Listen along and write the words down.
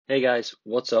Hey guys,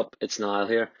 what's up? It's Niall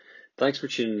here. Thanks for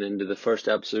tuning in to the first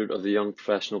episode of the Young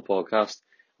Professional Podcast.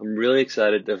 I'm really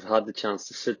excited to have had the chance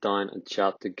to sit down and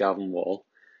chat to Gavan Wall.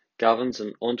 Gavan's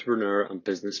an entrepreneur and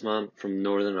businessman from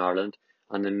Northern Ireland,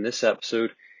 and in this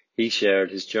episode, he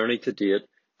shared his journey to date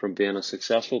from being a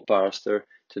successful barrister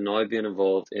to now being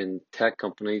involved in tech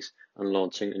companies and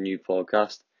launching a new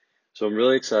podcast. So I'm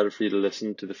really excited for you to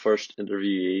listen to the first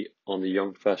interviewee on the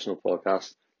Young Professional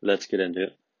Podcast. Let's get into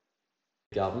it.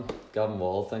 Gavin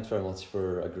Wall, thanks very much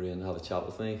for agreeing to have a chat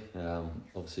with me.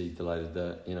 Obviously delighted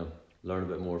to learn a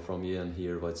bit more from you and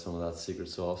hear about some of that secret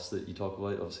sauce that you talk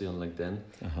about, obviously on LinkedIn.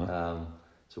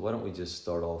 So why don't we just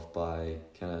start off by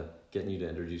kind of getting you to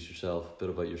introduce yourself, a bit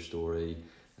about your story,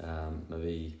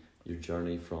 maybe your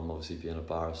journey from obviously being a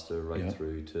barrister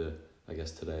through to I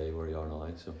guess today where you are now.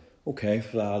 So okay,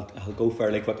 well, I'll go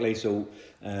fairly quickly. So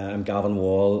I'm Gavan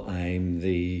Wall. I'm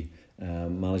the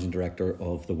Managing Director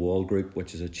of the Wall Group,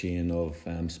 which is a chain of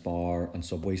Spar and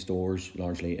Subway stores,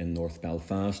 largely in North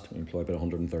Belfast. We employ about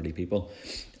 130 people,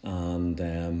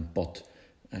 and but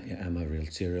I'm a real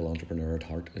serial entrepreneur at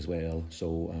heart as well.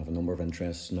 So I have a number of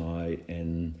interests now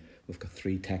we've got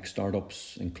 3 tech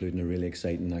startups, including a really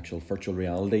exciting actual virtual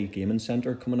reality gaming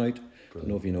centre coming out. Brilliant. I don't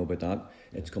know if you know about that.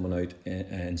 It's coming out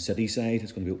in Cityside.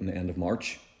 It's going to be open at the end of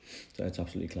March. So it's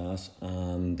absolutely class.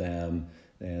 And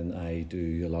then I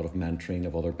do a lot of mentoring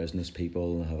of other business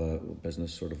people. I have a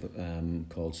business sort of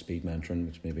called Speed Mentoring,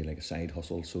 which may be like a side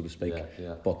hustle, so to speak.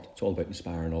 But it's all about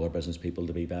inspiring other business people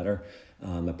to be better.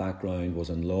 My background was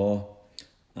in law.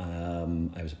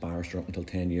 I was a barrister up until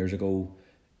 10 years ago.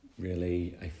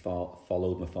 Really, I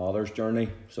followed my father's journey.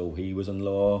 So he was in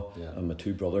law, and my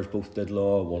 2 brothers both did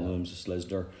law. One of them's a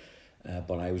solicitor.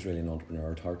 But I was really an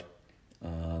entrepreneur at heart.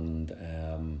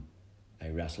 And I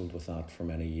wrestled with that for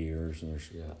many years, and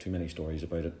there's too many stories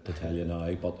about it to tell you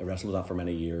now, but I wrestled with that for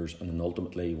many years, and then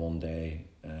ultimately one day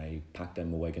I packed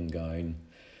in my wig and gown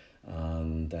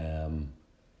and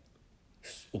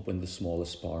opened the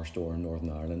smallest Spar store in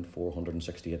Northern Ireland,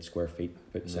 468 square feet,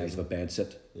 about the size of a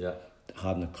bedsit.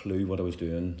 Hadn't a clue what I was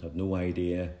doing, had no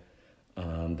idea,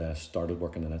 and started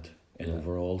working in it in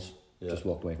overalls. Just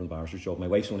walked away from the barrister's job. My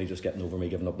wife's only just getting over me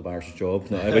giving up the barrister's job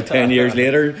now, about 10 years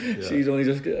later. She's only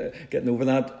just getting over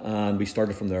that. And we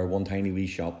started from there, one tiny wee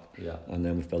shop. And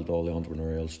then we've built all the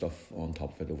entrepreneurial stuff on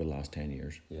top of it over the last 10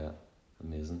 years. Yeah,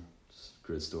 amazing. It's a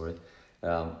great story.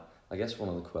 I guess one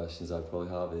of the questions I'd probably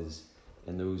have is,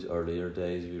 in those earlier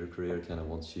days of your career, kind of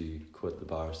once you quit the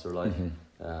barrister life,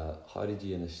 how did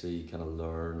you initially kind of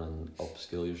learn and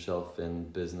upskill yourself in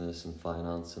business and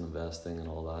finance and investing and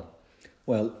all that?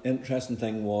 Well, interesting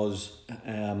thing was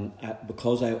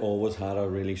because I always had a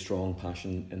really strong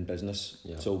passion in business.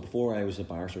 So before I was a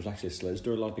barrister, I was actually a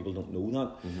solicitor. A lot of people don't know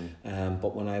that.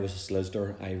 But when I was a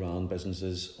solicitor, I ran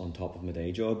businesses on top of my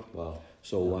day job. Wow.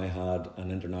 So I had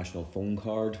an international phone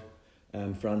card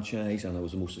franchise, and I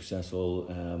was the most successful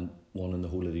one in the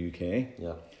whole of the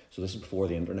UK. So this is before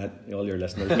the internet. All your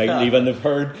listeners might even have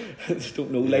heard,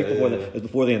 don't know,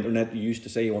 before the internet, you used to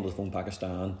say you wanted to phone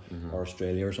Pakistan or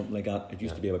Australia or something like that. It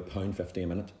used to be about £1.50 a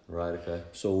minute. Right, okay.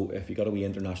 So if you got a wee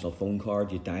international phone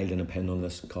card, you dialed in a pin on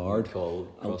this card. Called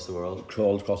across the world.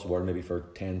 Crawled across the world maybe for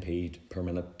 10p per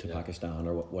minute to Pakistan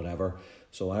or whatever.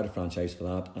 So I had a franchise for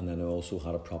that, and then I also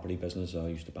had a property business. I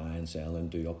used to buy and sell and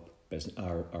do up business,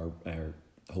 our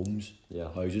homes,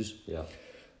 houses.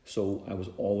 So I was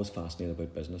always fascinated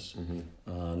about business,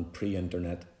 and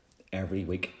pre-internet, every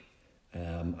week,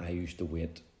 I used to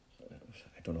wait.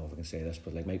 I don't know if I can say this,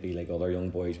 but might be like other young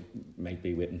boys might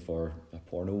be waiting for a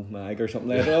porno mag or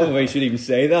something. I don't know if I should even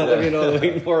say that. I mean,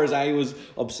 waiting for, as I was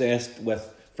obsessed with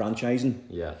franchising.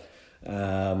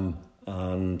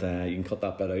 And you can cut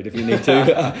that bit out if you need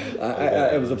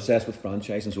to. I was obsessed with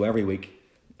franchising, so every week.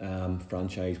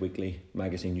 Franchise Weekly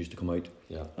magazine used to come out,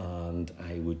 and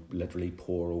I would literally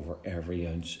pore over every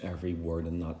ounce, every word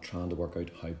in that, trying to work out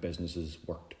how businesses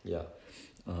worked.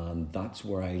 And that's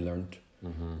where I learnt,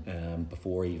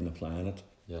 before even applying it,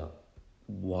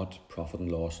 what profit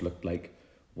and loss looked like,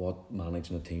 what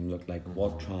managing a team looked like,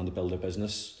 what trying to build a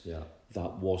business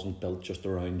that wasn't built just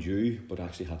around you, but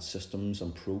actually had systems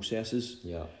and processes,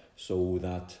 so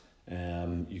that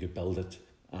you could build it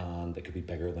and it could be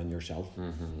bigger than yourself.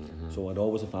 So I had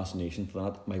always a fascination for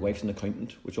that. My wife's an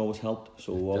accountant, which always helped.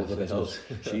 So all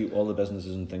the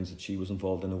businesses and things that she was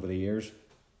involved in over the years,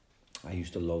 I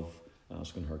used to love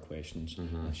asking her questions.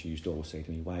 And she used to always say to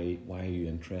me, why are you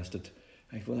interested?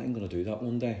 I thought, well, I'm going to do that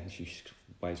one day. And she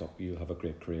wise up, you have a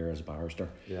great career as a barrister.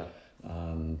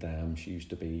 And she used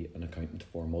to be an accountant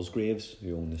for Musgraves,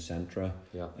 who own the Centra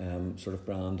sort of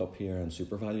brand up here, and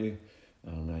SuperValue.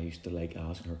 And I used to like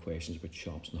asking her questions about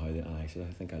shops and how they. I said,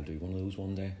 I think I'll do one of those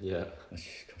one day. Yeah. And she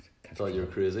Thought you were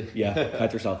crazy. Yeah,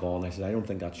 catch herself on. I said, I don't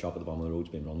think that shop at the bottom of the road's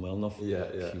been run well enough. Yeah.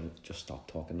 She would just stop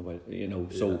talking about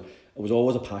it, So it was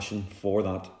always a passion for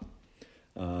that.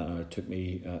 It took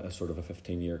me a sort of a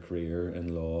 15-year career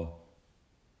in law.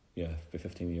 Yeah, a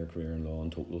 15-year career in law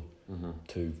in total,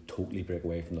 to totally break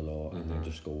away from the law and then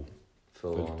just go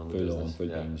full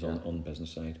beams on the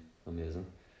business side. Amazing.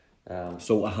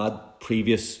 So I had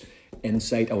previous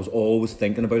insight. I was always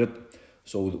thinking about it.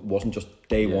 So it wasn't just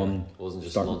day one. It wasn't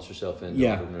just launch yourself into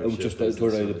it was just out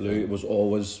of the blue. It was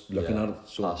always looking at it.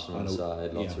 So passion on the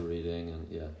side, lots of reading,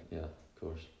 and of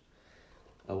course.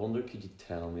 I wonder, could you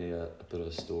tell me a bit of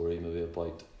a story maybe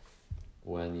about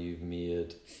when you've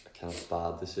made a kind of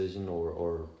bad decision,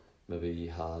 or maybe you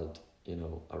had,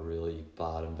 a really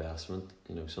bad investment,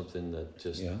 something that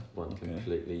just went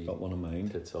completely got one of mine.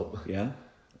 Tits up. Yeah.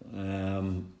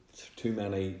 Too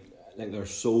many. Like,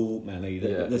 there's so many.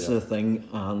 This is the thing,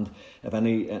 and if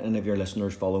any of your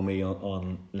listeners follow me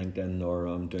on LinkedIn, or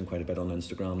I'm doing quite a bit on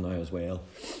Instagram now as well,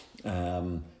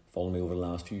 follow me over the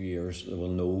last few years, they will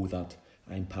know that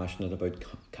I'm passionate about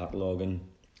cataloguing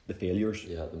the failures.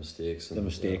 Yeah, the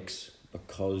mistakes.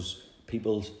 Because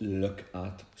people look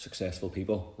at successful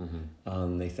people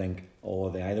and they think,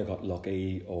 they either got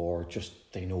lucky or just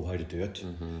they know how to do it,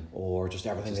 or just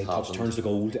everything they touch turns to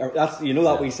gold. That's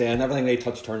that we say, and everything they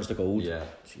touch turns to gold. Yeah.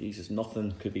 Jesus,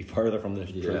 nothing could be further from the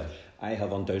truth. I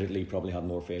have undoubtedly probably had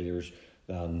more failures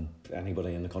than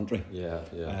anybody in the country.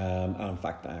 And in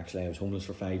fact, I was homeless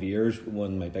for 5 years.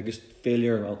 When my biggest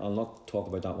failure, I'll not talk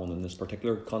about that one in this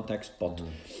particular context, but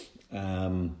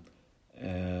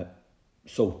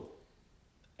so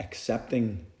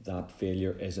accepting that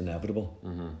failure is inevitable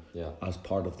as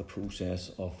part of the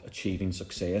process of achieving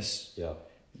success.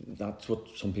 That's what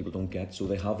some people don't get. So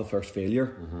they have the first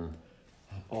failure,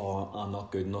 or I'm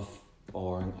not good enough,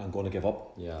 or I'm going to give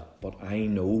up. But I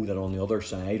know that on the other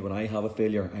side, when I have a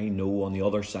failure, I know on the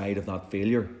other side of that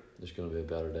failure, there's going to be a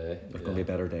better day. There's going to be a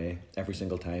better day every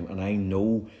single time. And I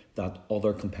know that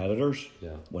other competitors,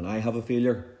 when I have a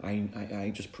failure,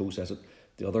 I just process it.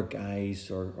 The other guys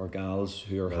or gals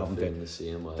who are feeling the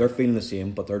same way. They're feeling the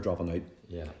same, but they're dropping out.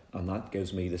 Yeah. And that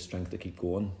gives me the strength to keep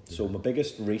going. So my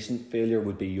biggest recent failure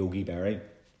would be Yogi Berry,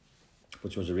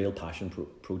 which was a real passion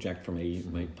project for me,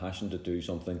 my passion to do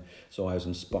something. So I was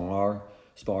in Spar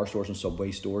stores and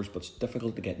Subway stores, but it's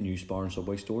difficult to get new Spar and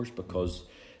Subway stores because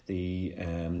the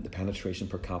penetration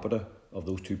per capita of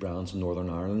those two brands in Northern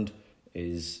Ireland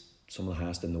is some of the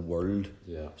highest in the world.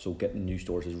 So getting new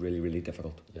stores is really, really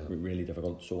difficult. Really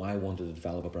difficult. So I wanted to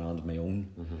develop a brand of my own,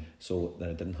 so that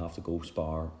I didn't have to go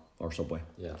Spar or Subway.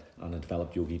 And I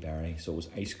developed Yogi Berry. So it was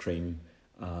ice cream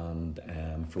and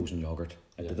frozen yogurt.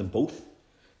 I did them both.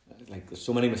 Like, there's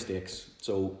so many mistakes.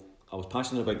 So I was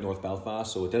passionate about North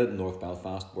Belfast, so I did it in North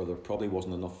Belfast where there probably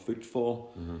wasn't enough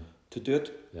footfall to do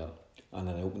it. And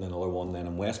then I opened another one then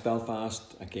in West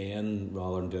Belfast. Again,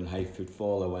 rather than doing high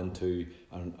footfall, I went to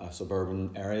a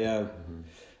suburban area,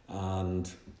 and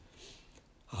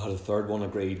I had a third one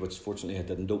agreed, which fortunately I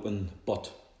didn't open. But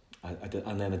I did,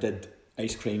 and then I did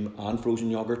ice cream and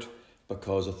frozen yogurt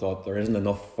because I thought there isn't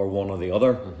enough for one or the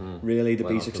other really to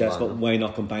be successful. Why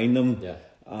not combine them?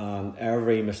 And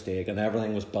every mistake and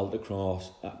everything was built across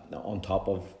on top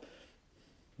of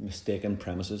mistaken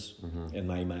premises in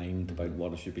my mind about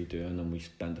what I should be doing, and we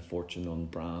spent a fortune on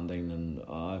branding and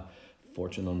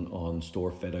fortune on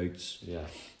store fit outs.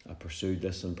 I pursued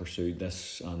this,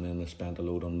 and then I spent a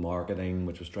load on marketing,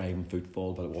 which was driving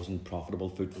footfall, but it wasn't profitable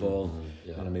footfall.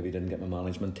 And I maybe didn't get my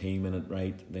management team in it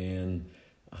right. Then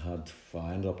I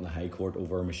ended up in the High Court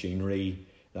over machinery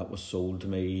that was sold to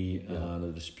me, and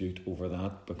a dispute over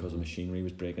that because the machinery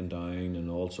was breaking down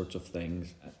and all sorts of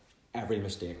things. Every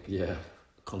mistake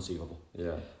conceivable.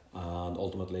 And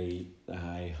ultimately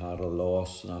I had a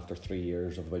loss after 3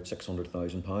 years of about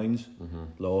 £600,000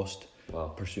 lost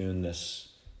pursuing this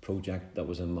project that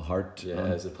was in my heart.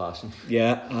 It's a passion.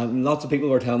 And lots of people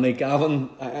were telling me, Gavin,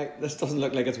 this doesn't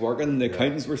look like it's working. The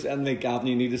accountants were saying to me, Gavin,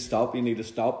 you need to stop.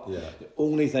 The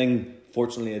only thing,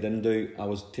 fortunately, I didn't do, I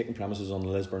was taking premises on the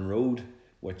Lisburn Road,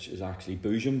 which is actually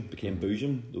became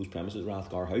Boojum, those premises,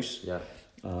 Rathgar House.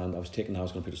 And I was going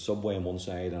to put a Subway on one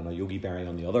side and a Yogi Berry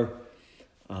on the other.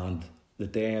 And the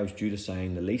day I was due to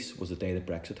sign the lease was the day that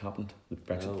Brexit happened. The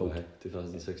Brexit vote.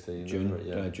 2016. June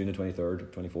the 23rd,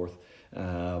 24th.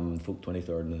 Vote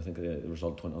 23rd, and I think the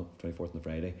result 24th on the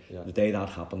Friday. The day that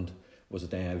happened was the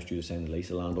day I was due to sign the lease.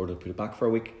 The landlord had put it back for a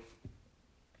week.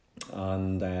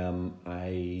 And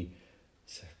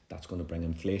that's going to bring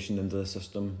inflation into the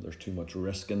system. There's too much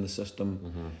risk in the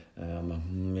system.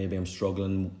 Maybe I'm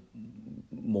struggling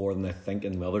more than I think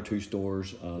in the other 2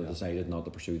 stores, and Yeah. decided not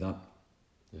to pursue that.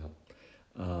 Yeah.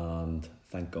 And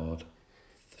thank God,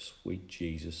 sweet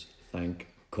Jesus, thank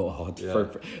God. Yeah.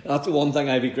 That's the one thing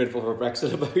I'd be grateful for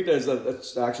Brexit about, is that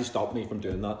it's actually stopped me from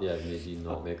doing that. Yeah, it made you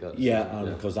not make that Yeah, decision.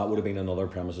 and because that would have been another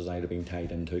premises I'd have been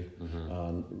tied into, Mm-hmm.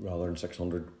 and rather than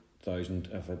 600,000,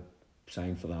 if I'd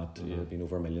signed for that, it would have been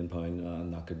over £1 million,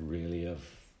 and that could really have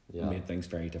Yeah. made things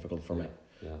very difficult for me.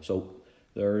 Yeah. So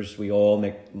we all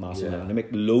make massive, Yeah. and I make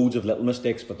loads of little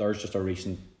mistakes, but there's just a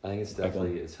recent. I think it's big one.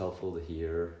 definitely it's helpful to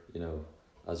hear, you know,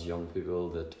 as young people,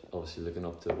 that obviously looking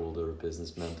up to older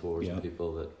business mentors Yeah. and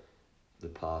people, that the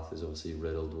path is obviously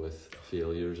riddled with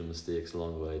failures and mistakes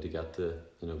along the way to get to,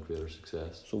 you know, greater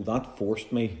success. So that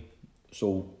forced me,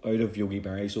 so out of Yogi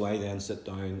Berra, so I then sit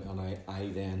down and I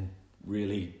then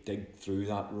really dig through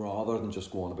that rather than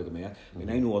just go on about the mess. I mean,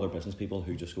 I know other business people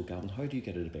who just go, Gavin, how do you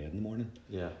get out of bed in the morning?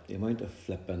 Yeah. The amount of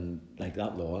flipping, like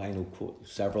that law, I know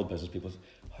several business people,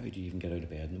 how do you even get out of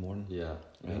bed in the morning? Yeah.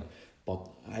 Right? Yeah. But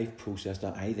I've processed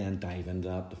that. I then dive into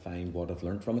that to find what I've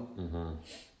learned from it. Mm-hmm.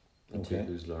 And Okay. take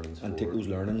those learnings And forward. take those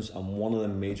learnings. And one of the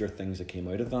major things that came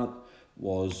out of that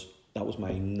was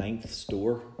my 9th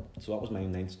store. So that was my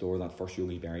 9th store. That first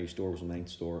Yogi Berra store was my 9th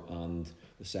store, and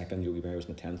the second Yogi Berra was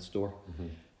my 10th store. Mm-hmm.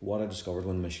 What I discovered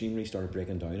when machinery started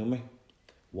breaking down on me,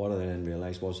 what I then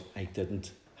realised was I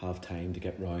didn't have time to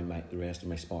get round the rest of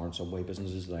my Spar and Subway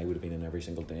businesses that I would have been in every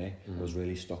single day. I was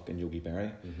really stuck in Yogi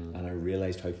Berra, and I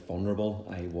realised how vulnerable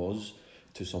I was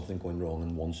to something going wrong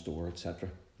in one store, etc.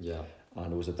 Yeah.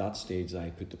 And it was at that stage that I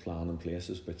put the plan in place.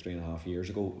 It was about 3.5 years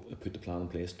ago. I put the plan in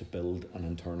place to build an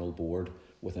internal board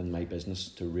within my business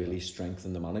to really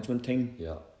strengthen the management team.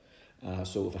 Yeah.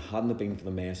 So if it hadn't have been for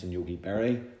the mess in Yogi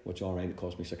Berra, which all right, it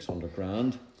cost me 600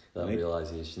 grand. That right?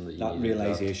 realisation that you That needed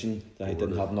realisation that I didn't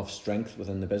board have of- enough strength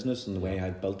within the business, and the way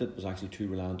I'd built it was actually too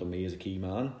reliant on me as a key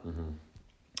man.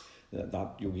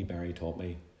 That Yogi Berra taught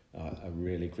me a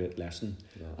really great lesson.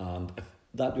 Yeah. And if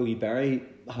that Yogi Berra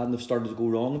hadn't have started to go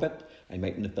wrong a bit, I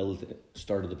mightn't have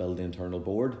started to build the internal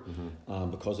board.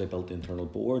 Because I built the internal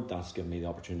board, that's given me the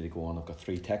opportunity to go on. I've got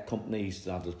 3 tech companies.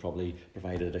 That has probably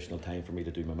provided additional time for me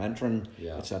to do my mentoring,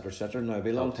 Yeah. etc., etc. Now, it'll be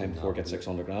a long Helps time in before I that, get yeah.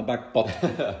 600 grand back. But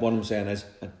what I'm saying is,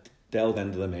 I delve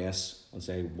into the mess and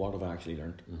say, what have I actually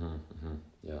learned?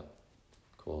 Yeah.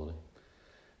 Quality.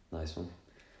 Nice one.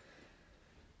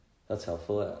 That's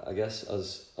helpful. I guess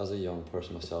as a young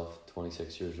person myself,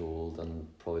 26 years old, and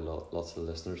probably lots of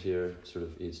listeners here, sort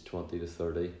of age 20 to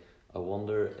 30, I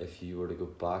wonder if you were to go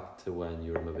back to when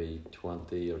you were maybe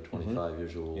 20 or 25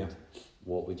 years old, Yeah.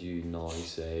 what would you now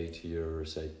say to your,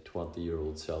 say,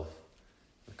 20-year-old self?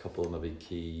 A couple of maybe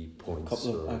key points.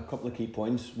 A couple of key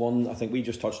points. One, I think we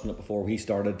just touched on it before we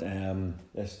started.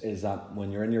 This is that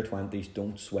when you're in your 20s,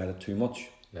 don't sweat it too much.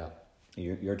 Yeah.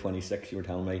 You're 26. You were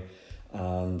telling me,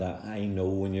 and I know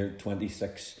when you're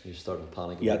 26. You're starting to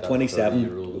panic. Yeah, about that 27.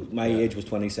 30-year-old. My age was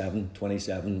 27.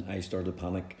 27. I started to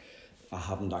panic. I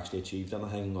haven't actually achieved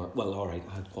anything. Well, all right.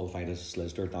 I had qualified as a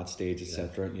solicitor at that stage,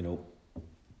 etc. You know,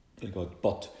 thank God.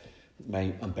 But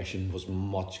my ambition was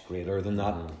much greater than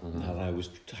that, and I was,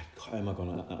 how am I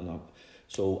going to?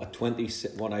 So at 20,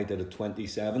 what I did at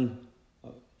 27, I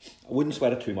wouldn't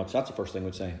sweat it too much. That's the first thing I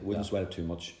would say. I wouldn't sweat it too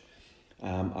much.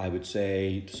 I would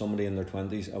say to somebody in their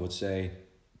 20s, I would say,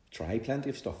 try plenty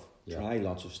of stuff. Yeah. Try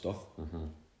lots of stuff.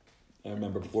 I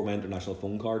remember before my international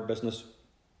phone card business,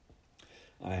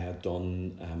 I had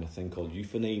done a thing called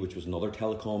Euphony, which was another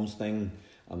telecoms thing,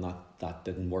 and that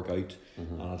didn't work out.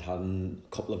 And I'd had a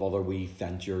couple of other wee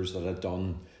ventures that I'd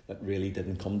done that really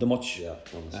didn't come to much. Yeah.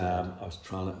 I was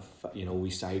trying to, wee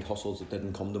side hustles that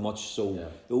didn't come to much. So Yeah.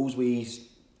 those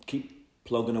keep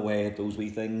plugging away at those wee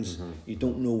things. You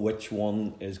don't know which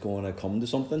one is going to come to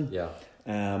something. Yeah.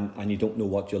 And you don't know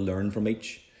what you'll learn from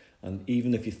each. And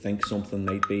even if you think something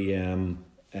might be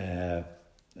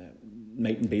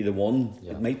mightn't be the one,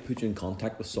 Yeah. it might put you in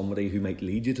contact with somebody who might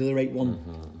lead you to the right one.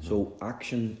 So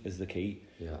action is the key.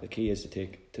 Yeah. The key is to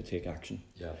take action.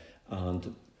 Yeah.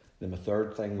 And then my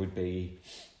third thing would be,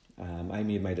 I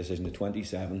made my decision at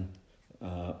 27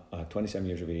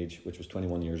 years of age, which was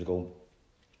 21 years ago,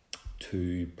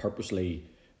 to purposely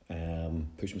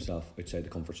push myself outside the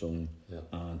comfort zone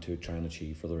and to try and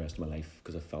achieve for the rest of my life,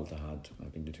 because I felt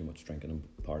I'd been doing too much drinking and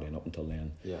partying up until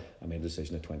then. Yeah. I made a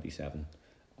decision at 27,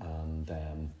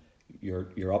 and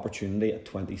your opportunity at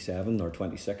 27 or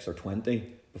 26 or 20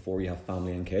 before you have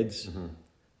family and kids,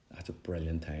 that's a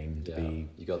brilliant time to be.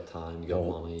 You got time, you got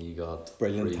money, you got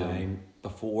Brilliant freedom. time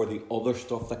before the other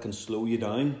stuff that can slow you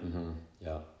down.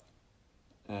 Yeah.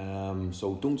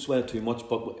 So don't sweat it too much,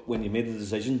 but when you made the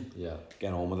decision, Yeah.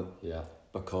 get on with it. Yeah.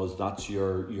 because that's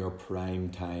your prime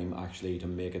time actually to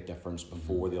make a difference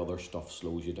before the other stuff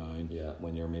slows you down. Yeah.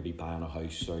 When you're maybe buying a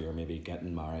house, or you're maybe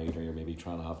getting married, or you're maybe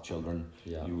trying to have children,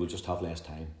 Yeah. you will just have less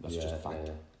time. That's just a fact.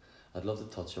 Yeah. I'd love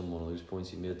to touch on one of those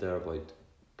points you made there about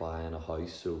buying a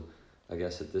house. So I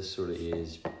guess at this sort of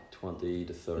age, 20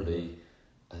 to 30,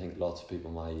 I think lots of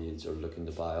people my age are looking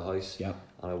to buy a house. Yeah.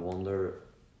 And I wonder,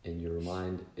 in your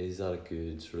mind, is that a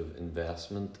good sort of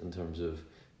investment in terms of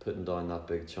putting down that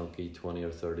big chunky 20 or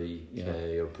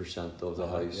 30k or percent of the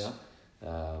house?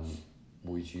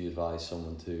 Would you advise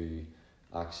someone to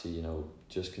actually, you know,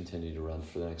 just continue to rent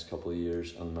for the next couple of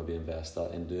years and maybe invest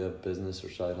that into a business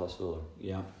or side hustle? Or?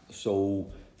 Yeah.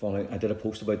 So funny, I did a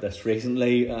post about this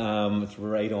recently. It's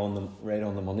right on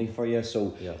the money for you.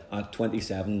 So at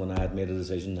 27, when I had made a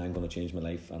decision, I'm going to change my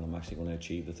life and I'm actually going to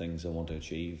achieve the things I want to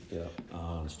achieve. Yeah.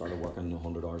 And started working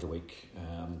 100 hours a week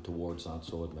towards that.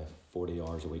 So I'd 40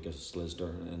 hours a week as a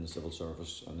solicitor in the civil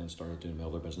service, and then started doing my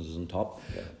other businesses on top.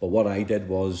 Yeah. But what I did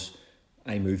was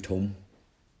I moved home.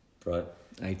 Right.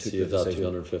 I took the decision.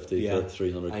 250 for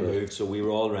 300 I moved, so we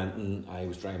were all renting. I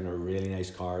was driving a really nice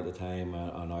car at the time,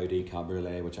 an Audi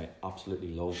Cabriolet, which I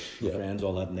absolutely loved. My friends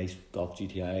all had nice Golf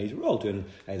GTIs. We were all doing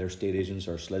either estate agents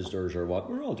or solicitors or what.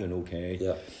 We were all doing okay.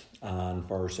 Yeah. And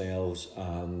for ourselves,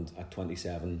 and at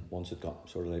 27, once it got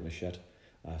sort of like my shit,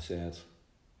 I said,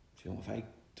 you know, if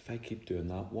I keep doing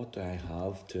that, what do I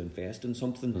have to invest in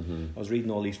something? I was reading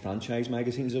all these franchise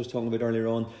magazines I was talking about earlier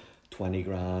on. 20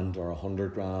 grand or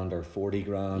 100 grand or 40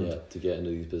 grand to get into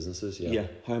these businesses.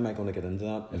 How am I going to get into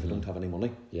that if I don't have any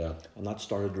money? And that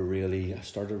started to really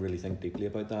think deeply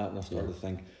about that, and I started to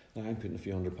think, now I'm putting a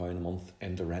few £100 a month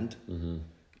into rent, and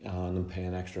I'm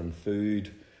paying extra on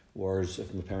food, whereas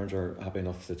if my parents are happy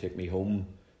enough to take me home,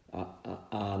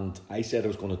 and I said I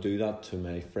was going to do that to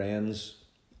my friends,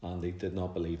 and they did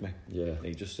not believe me.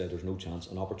 They just said there's no chance.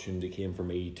 An opportunity came for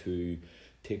me to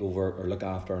take over or look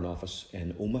after an office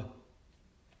in Oma,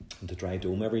 and to drive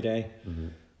home every day.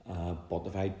 But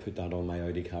if I'd put that on my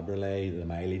Audi Cabriolet, the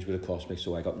mileage would have cost me.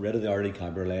 So I got rid of the Audi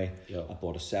Cabriolet. I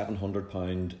bought a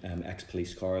 £700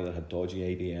 ex-police car that had dodgy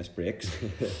ABS brakes.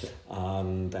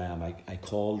 And I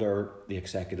called her the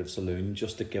Executive Saloon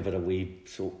just to give it a wee,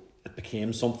 so it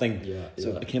became something.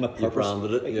 So it became a purpose. You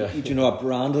branded it. You know, I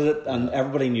branded it, and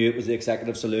everybody knew it was the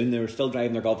Executive Saloon. They were still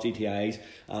driving their Golf GTIs,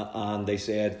 and they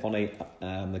said, funny,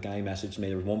 the guy messaged me.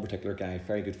 There was one particular guy,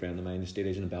 very good friend of mine, a estate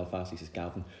agent in Belfast. He says,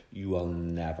 Gavan, you will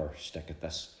never stick at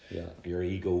this. Your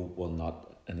ego will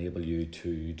not enable you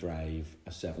to drive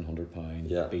a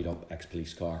 £700 beat up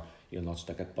ex-police car. You'll not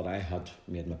stick it. But I had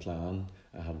made my plan.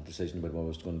 I had a decision about what I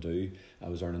was going to do. I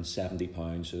was earning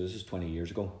 £70, so this is 20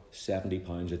 years ago,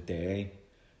 £70 a day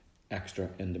extra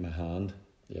into my hand.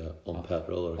 On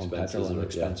petrol or expenses. On petrol and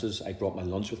expenses. I brought my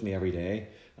lunch with me every day.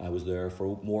 I was there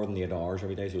for more than 8 hours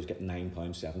every day, so I was getting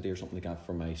 £9.70 or something like that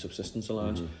for my subsistence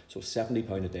allowance. So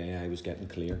 £70 a day I was getting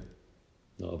clear.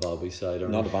 Not a bad wee side.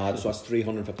 Not a bad, so that's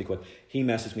 350 quid. He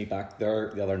messaged me back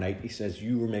there the other night. He says,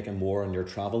 you were making more on your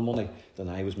travel money than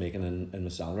I was making in my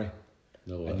salary.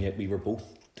 No way. And yet we were both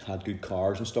had good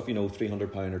cars and stuff, you know, £300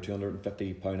 or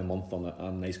 £250 a month on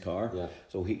a nice car.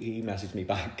 So he messaged me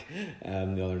back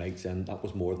the other night saying that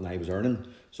was more than I was earning.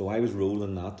 So I was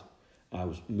rolling that. I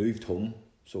was moved home,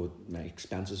 so my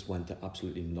expenses went to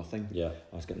absolutely nothing.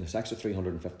 I was getting this extra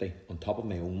 350 on top of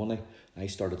my own money. I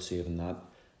started saving that.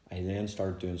 I then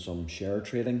started doing some share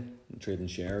trading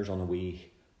shares on a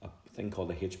thing called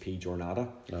the HP Jornada.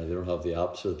 They don't have the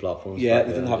apps or the platforms. They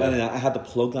didn't have any. I had to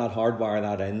plug that, hardwire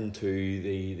that into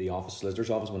the office, solicitor's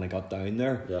office when I got down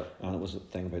there. And it was a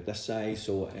thing about this size.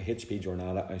 So a HP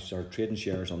Jornada, I started trading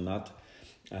shares on that.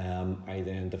 I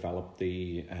then developed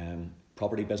the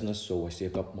property business, so I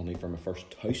saved up money for my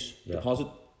first house deposit.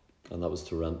 And that was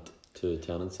to rent to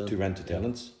tenants then? To rent to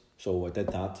tenants. So I did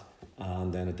that,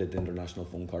 and then I did the international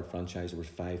phone card franchise. It was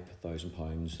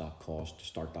 £5,000 that cost to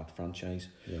start that franchise.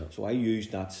 So I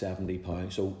used that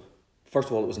 £70. So first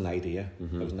of all, it was an idea.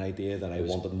 It was an idea that I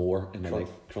wanted more in my life.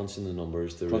 Crunching the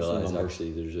numbers to realise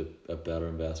actually there's a better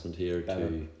investment here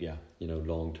you know,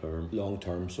 long term. Long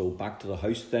term. So back to the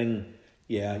house thing.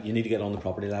 You need to get on the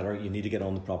property ladder. You need to get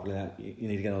on the property ladder. You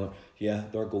need to get on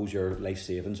there goes your life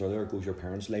savings, or there goes your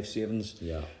parents' life savings.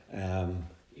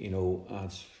 You know,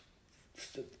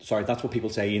 that's what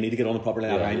people say. You need to get on the property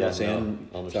ladder. I'm not saying.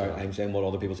 I'm saying what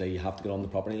other people say. You have to get on the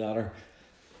property ladder.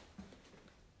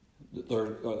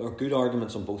 There are good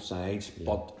arguments on both sides,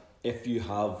 but if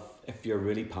you're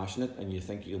really passionate and you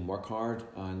think you can work hard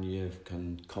and you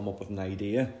can come up with an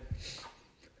idea,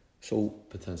 so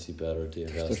potentially better to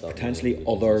invest. There's potentially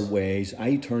other ways.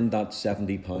 I turned that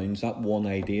 £70, that one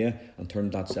idea, and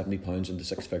turned that £70 into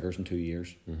 6 figures in 2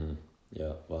 years.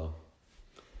 Yeah, wow.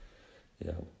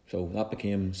 Yeah. So that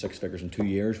became 6 figures in 2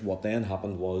 years. What then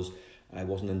happened was I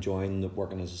wasn't enjoying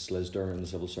working as a solicitor in the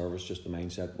civil service. Just the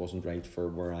mindset wasn't right for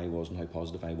where I was and how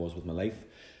positive I was with my life.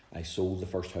 I sold the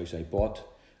first house I bought.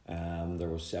 There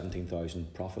was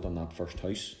 17,000 profit on that first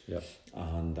house. Yeah.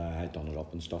 And I had done it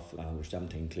up and stuff. There was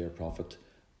 17 clear profit,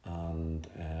 and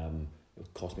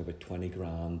it cost me about 20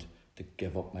 grand to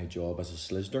give up my job as a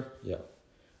solicitor. Yeah.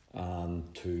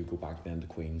 And to go back then to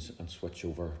Queen's and switch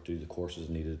over, do the courses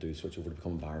I needed to do, switch over to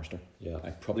become a barrister. Yeah. I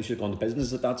probably should have gone to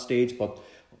business at that stage, but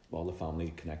all the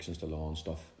family connections to law and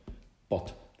stuff.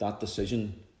 But that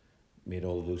decision made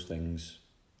all of those things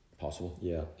possible.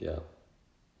 Yeah, yeah.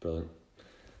 Brilliant.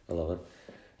 I love it.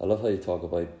 I love how you talk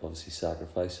about obviously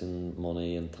sacrificing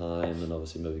money and time, and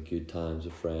obviously maybe good times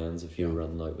with friends if you're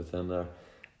running out with them there.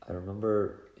 I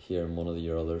remember hearing one of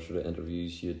your other sort of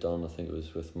interviews you had done, I think it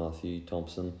was with Matthew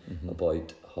Thompson,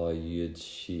 about how you had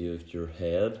shaved your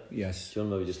head. Yes. Do you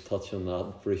want to maybe just touch on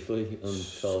that briefly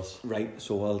and tell us? Right,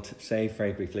 so I'll say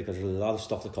very briefly, because there's a lot of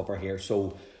stuff to cover here.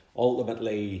 So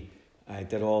ultimately, I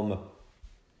did all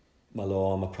my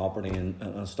law, my property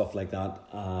and stuff like that,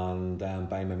 and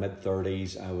by my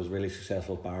mid-30s I was really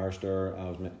successful barrister. I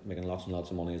was making lots and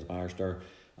lots of money as a barrister.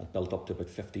 I'd built up to about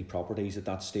 50 properties at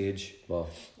that stage. Wow.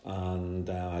 And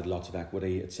I had lots of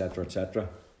equity, etc, etc.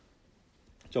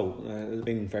 So I've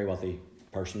been a very wealthy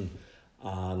person,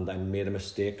 and I made a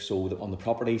mistake. So on the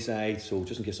property side, so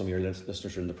just in case some of your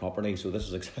listeners are in the property, so this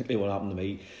is exactly what happened to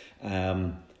me.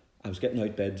 I was getting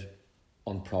outbid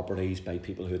on properties by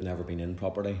people who had never been in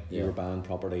property. They were buying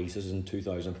properties. This is in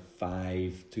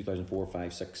 2005, 2004,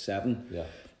 5, 6, 7. Yeah.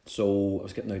 So I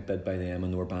was getting outbid by them,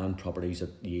 and they were buying properties at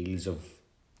yields of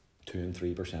 2 and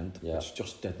 3%, which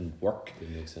just didn't work.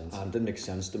 Didn't make sense. And didn't make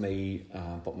sense to me.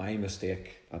 But my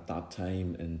mistake at that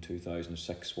time in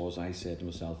 2006 was I said to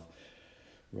myself,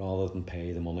 rather than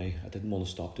pay the money, I didn't want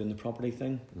to stop doing the property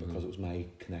thing because it was my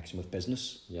connection with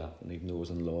business. Yeah. And even though it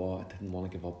was in law, I didn't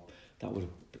want to give up. That would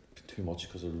have been too much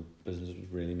because the business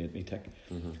would really made me tick.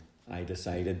 I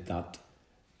decided that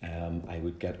I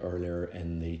would get earlier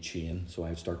in the chain, so I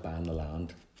would start buying the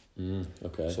land.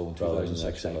 Okay. So in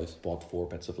 2006 I bought 4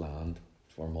 bits of land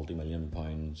for multi-million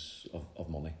pounds of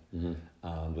money,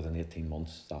 and within 18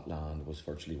 months that land was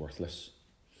virtually worthless,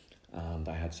 and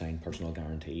I had signed personal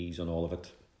guarantees on all of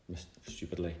it,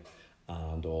 stupidly,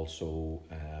 and also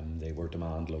they were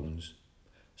demand loans,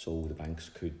 so the banks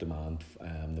could demand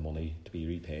the money to be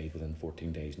repaid within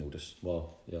 14 days notice.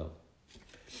 Well, yeah.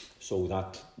 So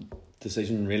that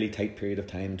decision, really tight period of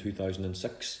time in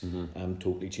 2006,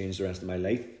 totally changed the rest of my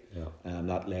life. Yeah.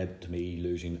 That led to me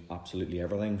losing absolutely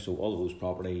everything. So all of those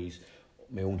properties,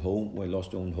 my own home, when I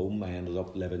lost my own home, I ended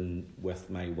up living with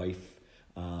my wife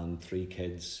and 3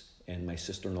 kids in my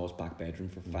sister-in-law's back bedroom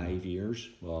for 5 years.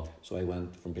 Wow. So I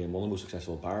went from being one of the most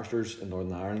successful barristers in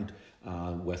Northern Ireland,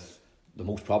 with the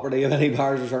most property of any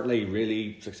barrister, certainly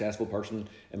really successful person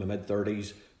in my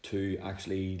mid-30s, to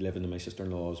actually living in my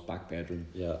sister-in-law's back bedroom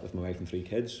with my wife and 3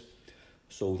 kids.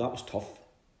 So that was tough.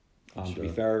 And to be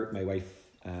fair, my wife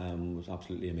was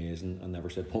absolutely amazing and never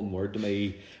said one word to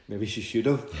me. Maybe she should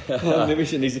have. Maybe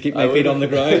she needs to keep my feet on the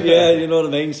ground. Yeah, you know what I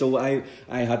mean? So I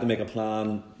had to make a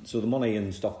plan. So the money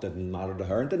and stuff didn't matter to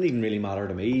her. It didn't even really matter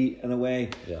to me in a way.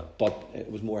 Yeah. But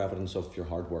it was more evidence of your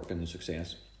hard work and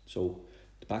success. So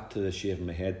back to the shaving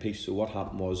my head piece. So what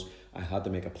happened was I had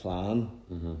to make a plan.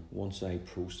 Once I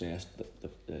processed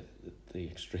the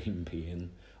extreme pain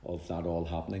of that all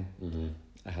happening.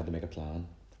 I had to make a plan.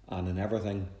 And in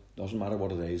everything, doesn't matter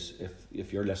what it is,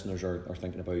 if your listeners are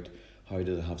thinking about how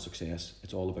do they have success,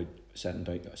 it's all about setting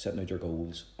out your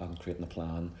goals and creating a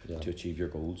plan to achieve your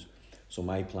goals. So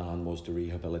my plan was to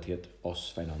rehabilitate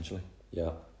us financially.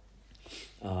 Yeah.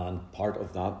 And part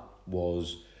of that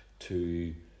was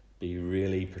to be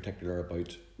really particular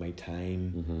about my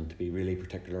time, to be really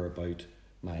particular about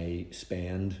my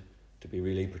spend, to be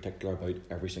really particular about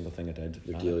every single thing I did.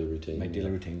 Your daily routine. My daily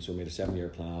routine. So I made a 7-year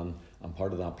plan, and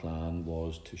part of that plan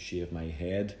was to shave my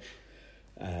head.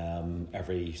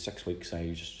 Every 6 weeks I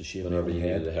used to shave my head.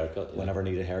 Needed a haircut. Whenever I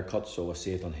needed a haircut. So I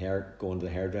saved on hair, going to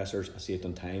the hairdressers. I saved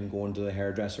on time going to the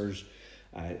hairdressers.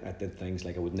 I did things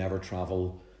like I would never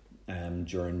travel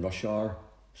during rush hour.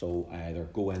 So I either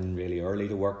go in really early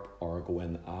to work or go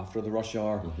in after the rush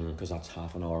hour, because that's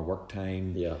half an hour work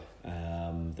time. Yeah.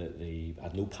 I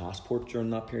had no passport during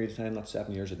that period of time. That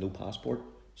 7 years I had no passport,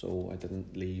 so I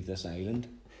didn't leave this island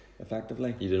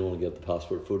effectively. You didn't want to get the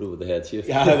passport photo with the head shaved?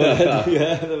 Yeah,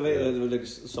 it was like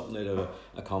something out of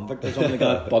a convict or something like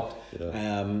that. But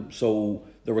so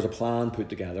there was a plan put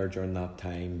together during that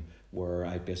time where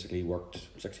I basically worked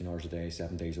 16 hours a day,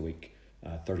 7 days a week,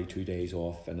 32 days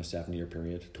off in a 7-year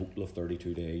period, total of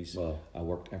 32 days. Wow. I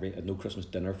worked had no Christmas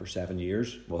dinner for 7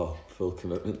 years. Wow, full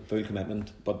commitment. Full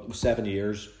commitment, but it was 7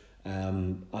 years.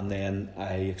 And then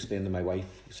I explained to my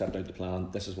wife, set out the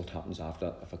plan, this is what happens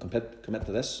after, if I commit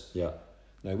to this. Yeah.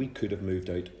 Now we could have moved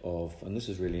out of, and this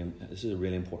is a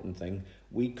really important thing,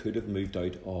 we could have moved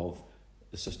out of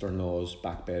the sister-in-law's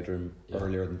back bedroom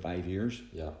earlier than 5 years.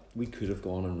 Yeah. We could have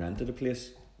gone and rented a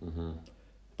place. Mm-hmm.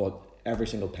 But every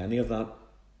single penny of that,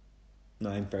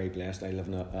 now I'm very blessed, I live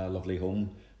in a lovely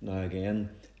home. Now again,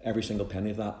 every single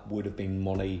penny of that would have been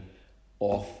money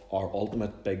off our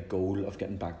ultimate big goal of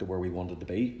getting back to where we wanted to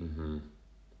be. Mm-hmm.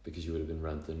 Because you would have been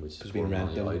renting, which is been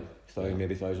renting, out.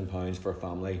 Maybe £1,000 for a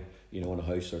family, in a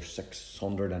house, or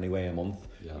 600 anyway a month.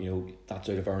 Yeah. That's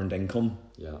out of earned income.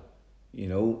 Yeah.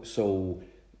 So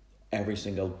every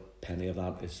single penny of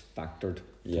that is factored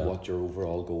to what your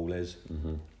overall goal is.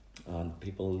 Mm-hmm. And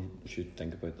people should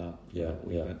think about that. Yeah.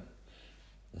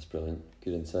 That's brilliant.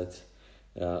 Good insights.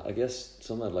 I guess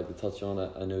something I'd like to touch on.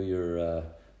 I know you're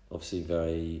obviously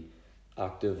very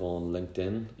active on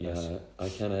LinkedIn. Yes. I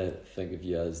kind of think of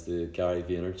you as the Gary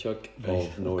Vaynerchuk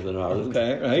of Northern Ireland.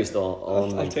 Okay, right. Just on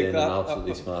I'll LinkedIn and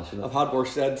absolutely I've smashing it. I've had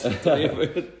worse said to me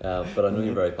about it. But I know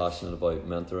you're very passionate about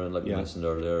mentoring, like you Yeah. mentioned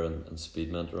earlier, and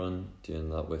speed mentoring, doing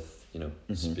that with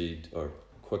speed or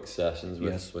quick sessions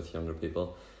with younger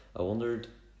people. I wondered,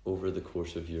 over the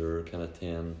course of your kind of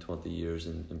 10, 20 years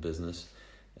in business,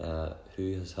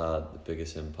 who has had the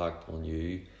biggest impact on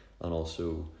you, and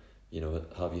also,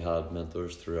 have you had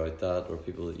mentors throughout that, or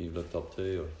people that you've looked up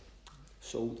to? Or?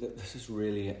 So this is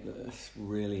really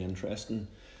interesting,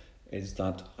 is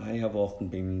that I have often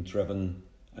been driven.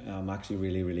 I'm actually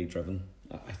really, really driven.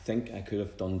 I think I could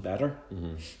have done better.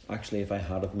 Mm-hmm. Actually, if I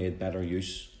had have made better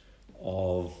use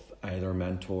of either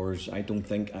mentors, I don't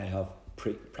think I have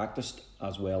practiced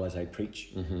as well as I preach.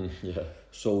 Mm-hmm. Yeah.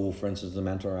 So, for instance, the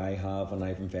mentor I have, and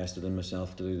I've invested in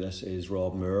myself to do this, is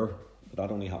Rob Moore. But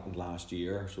that only happened last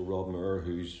year. So Rob Moore,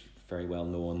 who's very well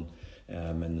known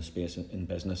in the space in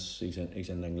business, he's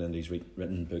in England. He's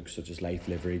written books such as Life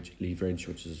Leverage,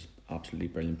 which is absolutely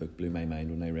brilliant book, blew my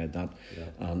mind when I read that,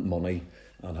 and Money,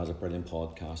 and has a brilliant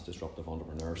podcast, Disruptive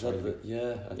Entrepreneur. I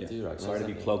do recognise. Sorry to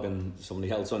be plugging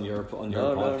somebody else on your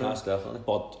podcast, no, definitely.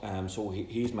 But so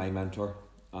he's my mentor,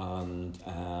 and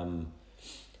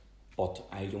but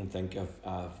I don't think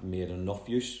I've made enough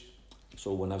use.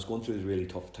 So when I was going through the really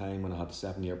tough time, when I had a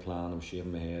 7-year plan, I was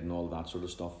shaving my head and all that sort of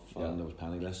stuff, and I was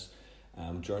penniless.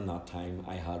 During that time,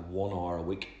 I had 1 hour a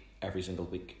week, every single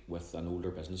week, with an older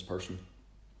business person.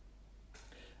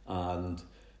 And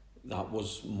that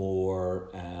was more,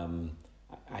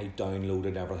 I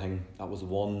downloaded everything. That was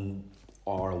 1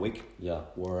 hour a week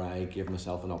where I gave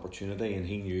myself an opportunity, and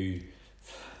he knew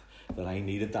that I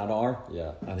needed that hour.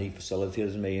 Yeah. And he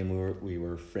facilitated me, and we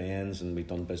were friends, and we'd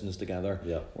done business together.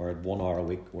 Yeah. Where I had 1 hour a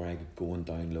week where I could go and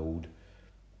download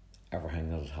everything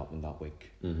that had happened that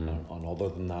week. Mm-hmm. And other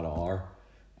than that hour,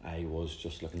 I was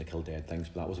just looking to kill dead things.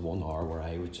 But that was 1 hour where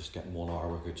I would just get 1 hour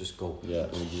where I could just go. Yeah.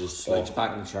 And you just slouch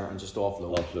back in the chair and just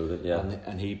offload it. Yeah.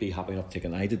 And he'd be happy enough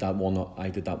taking. I did that 1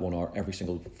 hour every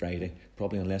single Friday,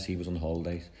 probably, unless he was on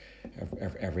holidays,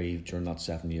 every during that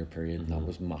 7-year period. Mm-hmm. And that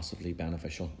was massively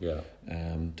beneficial. Yeah.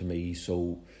 To me.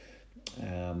 So,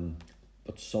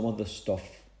 but some of the stuff.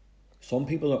 Some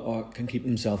people can keep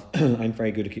themselves. I'm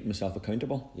very good at keeping myself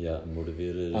accountable. Yeah,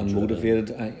 motivated. And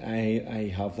motivated.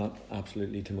 I have that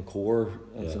absolutely to my core.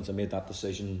 And since I made that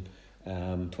decision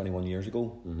 21 years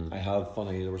ago, I have.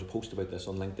 Funny, there was a post about this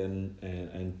on LinkedIn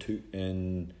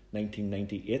in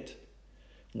 1998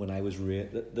 when I was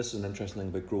this is an interesting thing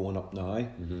about growing up now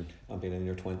and being in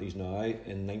your 20s now.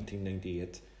 In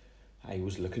 1998. I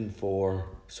was looking for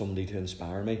somebody to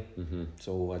inspire me. Mm-hmm.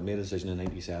 So I'd made a decision in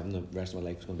 97, the rest of my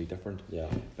life was going to be different. Yeah.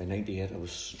 By 98, I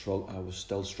was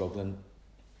still struggling,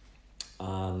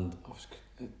 and I was,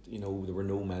 there were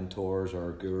no mentors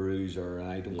or gurus, or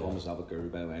I don't call myself a guru,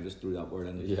 by the way, I just threw that word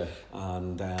in. Yeah.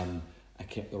 And there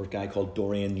was a guy called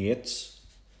Dorian Yates,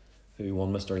 who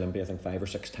won Mr. Olympia, I think 5 or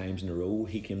 6 times in a row.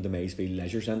 He came to Maysfield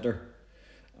Leisure Centre.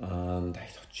 And I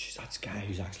thought, geez, that's a guy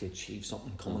who's actually achieved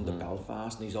something coming to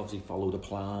Belfast, and he's obviously followed a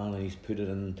plan and he's put it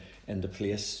into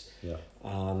place. Yeah.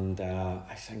 And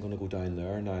I said, I'm going to go down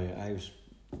there. Now, I was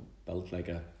built like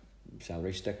a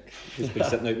celery stick. He's been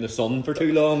sitting out in the sun for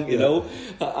too long, you know.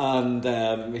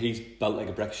 And he's built like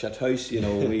a brick shit house, He's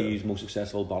the most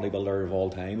successful bodybuilder of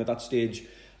all time at that stage.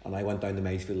 And I went down to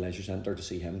Maysfield Leisure Centre to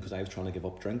see him because I was trying to give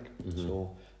up drink. Mm-hmm.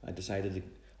 So I decided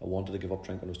I wanted to give up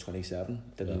drink when I was 27.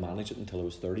 Didn't manage it until I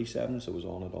was 37, so it was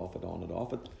on and off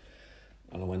it.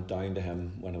 And I went down to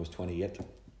him when I was 28,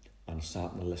 and I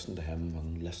sat and I listened to him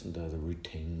and listened to the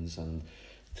routines and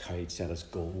how he'd set his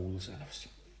goals, and I was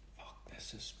like, fuck,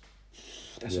 this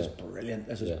is brilliant.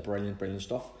 This is brilliant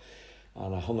stuff.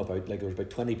 And I hung about, like, there was about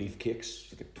 20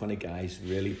 beefcakes, like 20 guys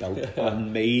really built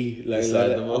on me. Like,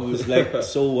 I was like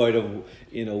so out of,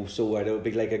 it'd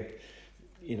be like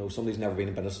somebody's never been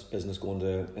in business going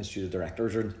to Institute of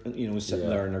Directors or, sitting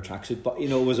there in their tracksuit. But,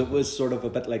 it was sort of a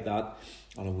bit like that.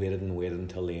 And I waited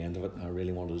until the end of it. And I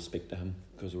really wanted to speak to him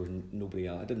because there was nobody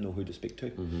else. I didn't know who to speak to.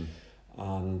 Mm-hmm.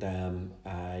 And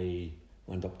I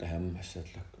went up to him. I said,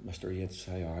 look, Mr. Yates,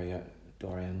 how are you?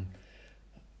 Dorian,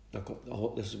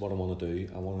 look, this is what I want to do.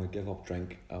 I want to give up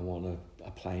drink. I want to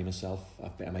apply myself.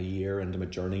 I'm a year into my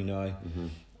journey now. Mm-hmm.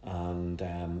 And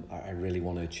I really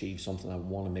want to achieve something. I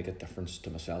want to make a difference to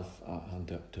myself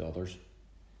and to others.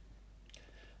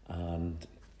 And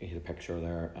he had a picture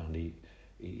there, and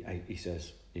he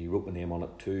says, he wrote my name on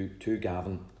it, to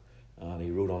Gavan, and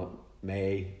he wrote on it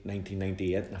May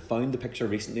 1998. And I found the picture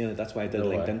recently, and that's why I did a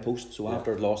LinkedIn post. So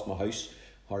after I'd lost my house,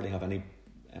 hardly have any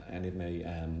of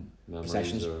my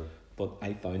possessions, but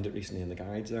I found it recently in the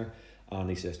garage there. And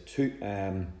he says, to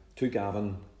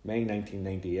Gavan, May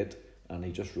 1998. And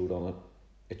he just wrote on it,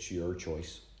 it's your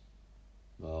choice.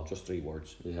 Wow. Just 3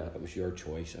 words. Yeah. It was your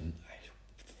choice. And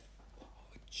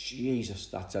Jesus,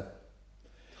 that's it.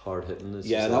 Hard hitting.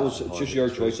 Yeah, that was just your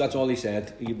choice. That's all he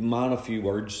said. He man a few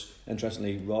words.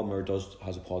 Interestingly, Rob Moore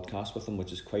has a podcast with him,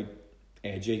 which is quite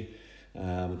edgy. I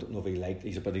don't know if he liked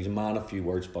it, but he's a man of few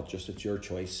words, but just it's your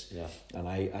choice. Yeah. And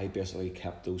I basically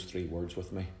kept those 3 words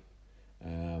with me.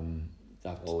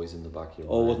 That always in the back of your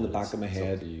always mind. In the back of my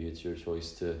head. Up to you. It's your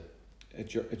choice to.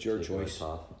 It's your choice.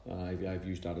 I've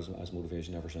used that as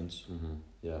motivation ever since. Mm-hmm.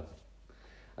 Yeah,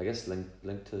 I guess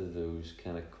linked to those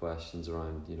kind of questions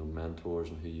around mentors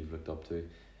and who you've looked up to.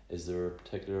 Is there a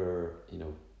particular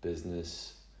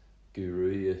business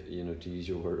guru, if to use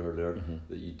your word earlier,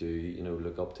 that you do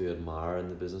look up to, admire in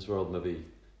the business world? Maybe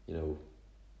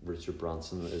Richard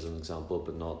Branson is an example,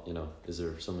 but not is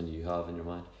there someone you have in your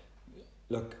mind?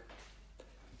 Look,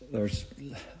 there's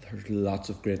lots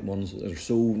of great ones.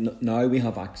 Now we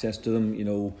have access to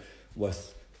them,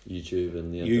 with YouTube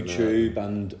and the YouTube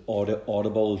and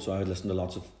Audible. So I would listen to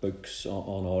lots of books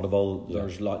on Audible. Yeah.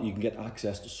 There's you can get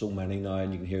access to so many now,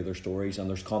 and you can hear their stories, and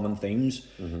there's common themes.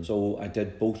 So I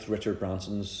did both Richard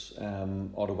Branson's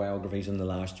autobiographies in the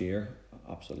last year.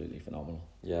 Absolutely phenomenal.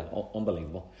 Yeah,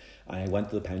 unbelievable. I went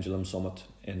to the Pendulum Summit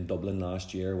in Dublin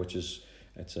last year,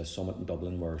 it's a summit in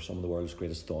Dublin where some of the world's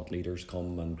greatest thought leaders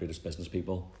come and greatest business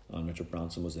people, and Richard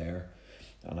Branson was there,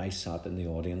 and I sat in the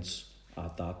audience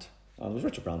at that, and it was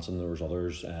Richard Branson, there was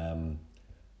others,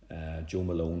 Joe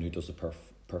Malone, who does the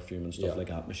perfume and stuff like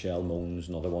that, Michelle Moan's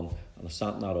another one, and I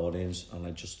sat in that audience and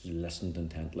I just listened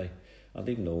intently, and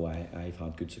even though I've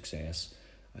had good success,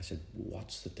 I said,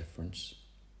 what's the difference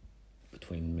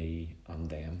between me and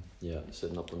them? Yeah,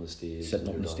 sitting up on the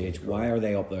stage. Why are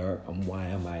they up there and why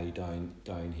am I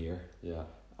down here? Yeah.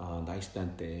 And I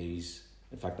spent days.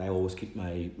 In fact, I always keep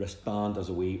my wristband as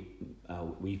a wee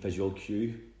visual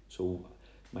cue. So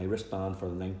my wristband for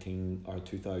the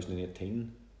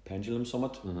 2018 Pendulum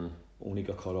Summit only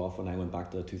got cut off when I went back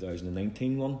to the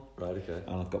 2019 one. Right. Okay.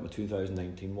 And I've got my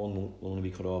 2019 one will only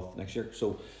be cut off next year.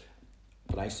 So,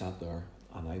 but I sat there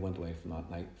and I went away from that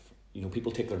night.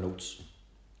 People take their notes.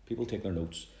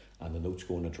 And the notes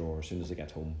go in the drawer as soon as they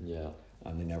get home. Yeah.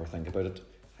 And they never think about it.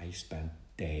 I spent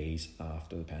days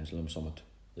after the Pendulum Summit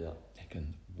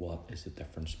thinking, what is the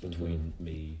difference between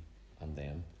me and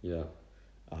them? Yeah.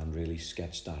 And really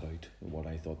sketched that out, what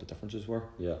I thought the differences were.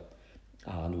 Yeah.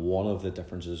 And one of the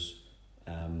differences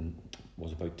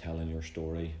was about telling your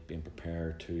story, being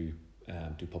prepared to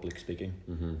do public speaking.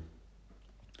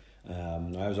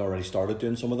 I was already started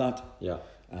doing some of that. Yeah.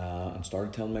 And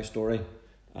started telling my story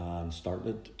and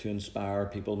started to inspire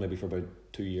people maybe for about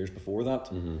 2 years before that.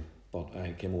 But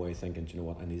I came away thinking, you know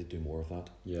what, I need to do more of that.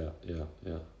 Yeah.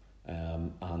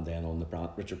 And then on the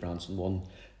Richard Branson one,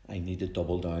 I need to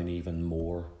double down even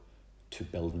more to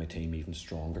build my team even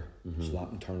stronger. So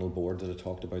that internal board that I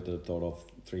talked about that I thought of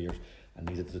 3 years, I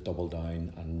needed to double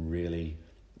down and really,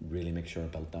 really make sure I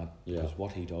built that. Yeah. Because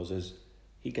what he does is,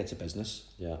 he gets a business.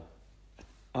 Yeah.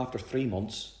 After 3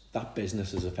 months, that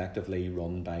business is effectively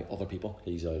run by other people.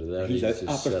 He's out of there. He's out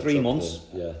after 3 months.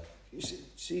 Yeah.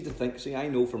 See, I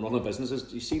know from running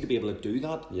businesses, you see to be able to do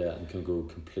that. Yeah, and can go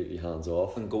completely hands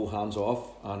off. And go hands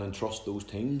off and entrust those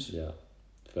teams. Yeah,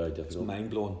 very difficult. It's mind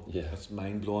blowing. Yeah, it's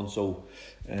mind blowing. So,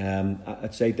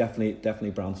 I'd say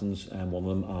definitely Branson's one of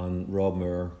them, and Rob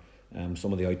Moore.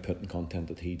 Some of the output and content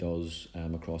that he does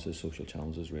across his social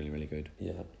channels is really, really good.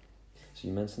 Yeah. So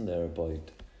you mentioned there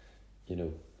about,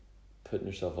 putting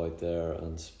yourself out there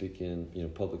and speaking,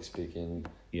 public speaking.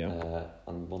 Yeah.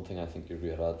 And one thing I think you're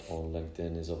great at on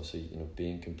LinkedIn is obviously,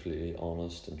 being completely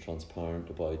honest and transparent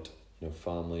about,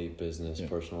 family, business,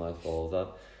 personal life, all of that.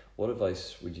 What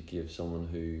advice would you give someone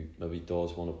who maybe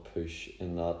does want to push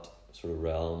in that sort of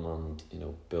realm and,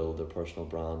 build their personal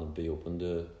brand and be open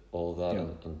to all of that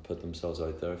and put themselves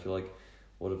out there? I feel like,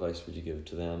 what advice would you give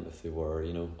to them if they were,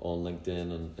 on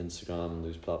LinkedIn and Instagram and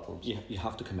those platforms? You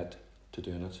have to commit to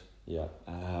doing it. Yeah.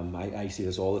 I see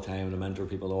this all the time, and I mentor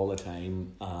people all the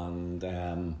time, and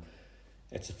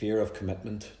it's a fear of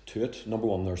commitment to it. Number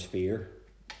one, there's fear.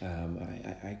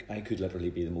 I could literally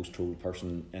be the most trolled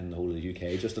person in the whole of the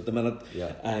UK just at the minute.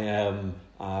 Yeah.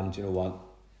 And you know what?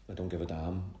 I don't give a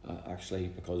damn, actually,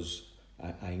 because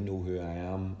I know who I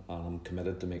am, and I'm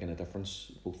committed to making a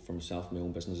difference, both for myself, my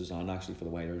own businesses, and actually for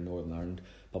the wider Northern Ireland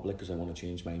public, because I want to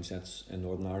change mindsets in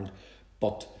Northern Ireland.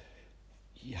 But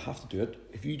you have to do it.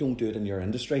 If you don't do it in your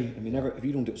industry, if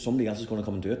you don't do it, somebody else is going to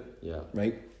come and do it. Yeah.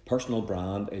 Right? Personal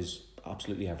brand is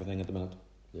absolutely everything at the minute.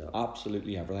 Yeah.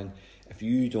 Absolutely everything. If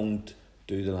you don't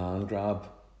do the land grab,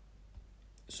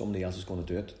 somebody else is going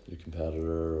to do it. Your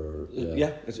competitor, or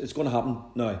it's going to happen.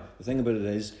 Now, the thing about it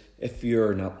is, if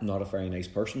you're not a very nice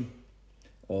person,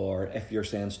 or if you're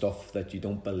saying stuff that you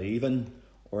don't believe in,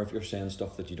 or if you're saying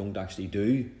stuff that you don't actually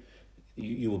do,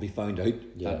 you will be found out.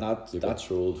 Yeah, that's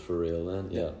trolled for real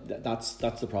then. Yeah. That's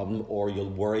the problem. Or you'll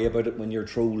worry about it when you're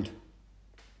trolled,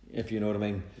 if you know what I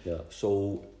mean. Yeah.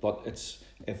 So, but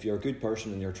if you're a good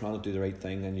person and you're trying to do the right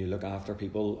thing and you look after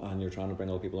people and you're trying to bring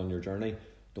other people on your journey,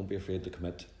 don't be afraid to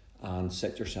commit and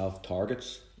set yourself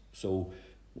targets. So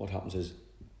what happens is,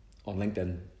 on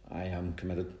LinkedIn, I am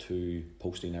committed to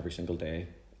posting every single day,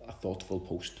 a thoughtful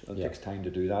post. It takes time to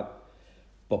do that.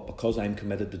 But because I'm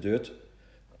committed to do it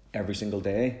every single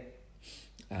day,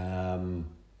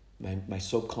 my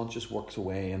subconscious works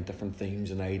away on different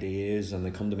themes and ideas, and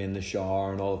they come to me in the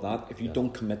shower and all of that. If you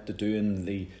don't commit to doing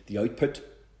the output,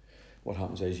 what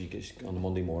happens is you get on a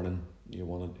Monday morning,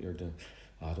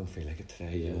 I don't feel like it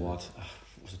today. You know what?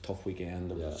 It was a tough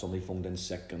weekend. Somebody phoned in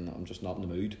sick, and I'm just not in the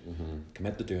mood. Mm-hmm.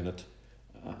 Commit to doing it,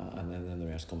 and then the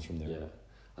rest comes from there. Yeah,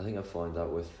 I think I found that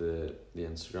with the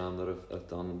Instagram that I've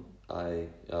done. I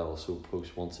also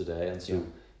post once a day, and so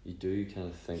you do kind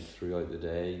of think throughout the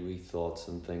day. Wee thoughts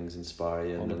and things inspire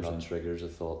you, 100%. And then that triggers a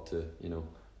thought to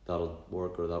that'll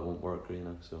work or that won't work, or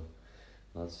so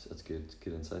that's good. It's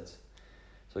good insights.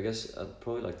 So I guess I'd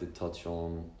probably like to touch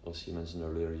on, obviously you mentioned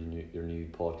earlier, your new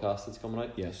podcast that's coming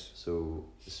out. Yes. So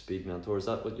the Speed Mentor, is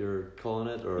that what you're calling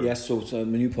it? Or? Yes, so it's my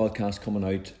new podcast coming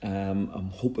out. I'm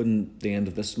hoping the end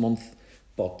of this month,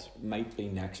 but might be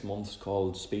next month. It's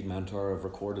called Speed Mentor. I've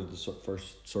recorded the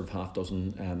first sort of half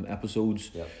dozen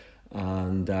episodes. Yeah.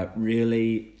 And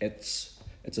really it's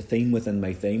a theme within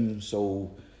my theme.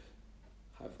 So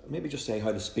maybe just say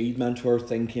how the Speed Mentor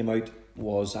thing came out.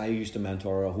 Was I used to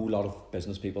mentor a whole lot of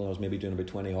business people. I was maybe doing about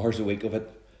 20 hours a week of it,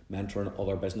 mentoring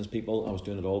other business people. I was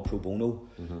doing it all pro bono.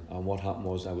 Mm-hmm. And what happened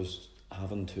was I was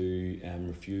having to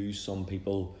refuse some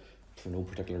people for no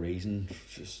particular reason.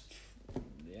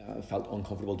 I felt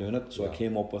uncomfortable doing it. So I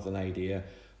came up with an idea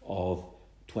of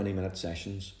 20-minute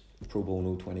sessions, pro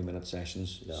bono 20-minute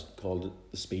sessions, called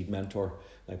the Speed Mentor,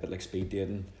 a bit like speed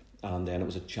dating. And then it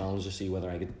was a challenge to see whether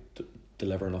I could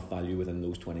deliver enough value within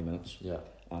those 20 minutes. Yeah.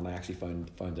 And I actually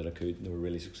found that I could, and they were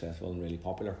really successful and really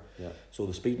popular. Yeah. So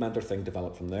the Speed Mentor thing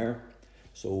developed from there.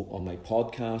 So on my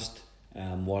podcast,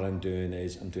 what I'm doing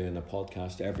is I'm doing a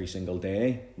podcast every single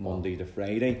day, Monday to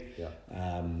Friday,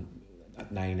 at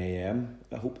 9 a.m.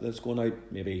 I hope that's going out.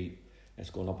 Maybe it's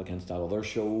going up against that other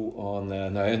show on.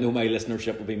 Now I know my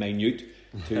listenership will be minute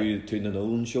to the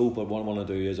Nolan show, but what I want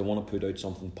to do is I want to put out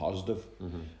something positive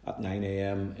at 9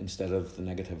 a.m. instead of the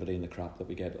negativity and the crap that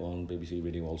we get on BBC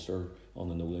Radio Ulster on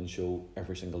the Nolan show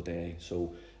every single day.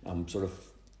 So I'm sort of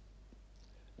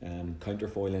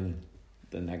counterfoiling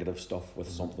the negative stuff with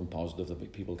something positive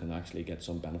that people can actually get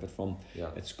some benefit from.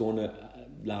 Yeah. It's going to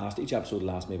last, each episode will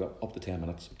last maybe up to 10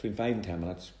 minutes, between 5 and 10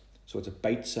 minutes. So it's a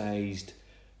bite-sized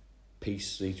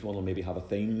piece. Each one will maybe have a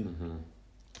theme. Mm-hmm.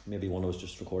 Maybe one I was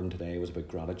just recording today was about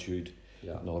gratitude.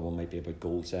 Yeah. Another one might be about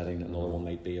goal setting. Another one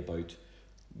might be about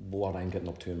what I'm getting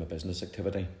up to in my business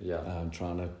activity. Yeah. And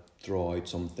trying to draw out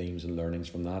some themes and learnings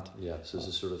from that. Yeah, so it's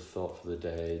a sort of thought for the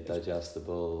day,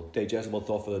 digestible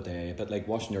Thought for the day, a bit like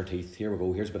washing your teeth. Here we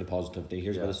go, here's a bit of positivity,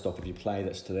 here's a bit of stuff. If you apply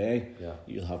this today,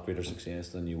 you'll have greater success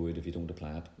than you would if you don't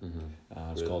apply it.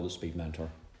 It's called the Speed Mentor.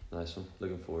 Nice one,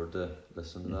 looking forward to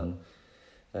listening to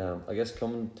that. I guess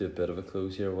coming to a bit of a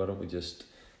close here, why don't we just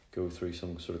go through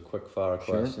some sort of quick fire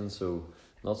questions. So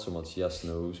not so much yes,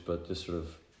 no's, but just sort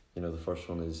of, the first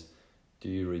one is, Do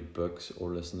you read books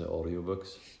or listen to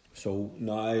audiobooks? So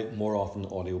now more often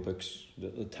audiobooks.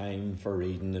 The time for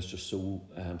reading is just so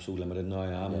limited now.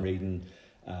 I'm reading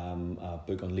a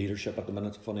book on leadership at the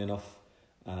minute, funny enough,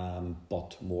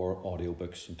 but more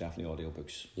audiobooks, definitely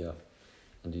audiobooks. Yeah.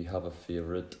 And do you have a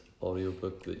favourite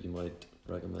audiobook that you might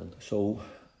recommend? So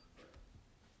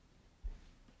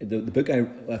the book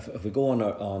if we go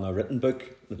on a written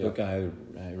book, the book I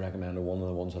recommend, or one of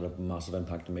the ones that had a massive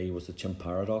impact on me, was The Chimp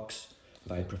Paradox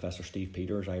by Professor Steve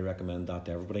Peters. I recommend that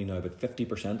to everybody now. About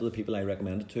 50% of the people I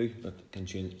recommend it to, that can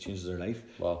change their life.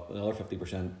 Wow. Another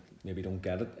 50% maybe don't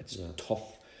get it. It's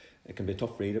tough. It can be a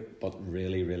tough read, but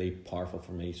really, really powerful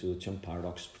for me. So The Chimp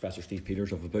Paradox, Professor Steve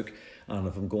Peters of a book. And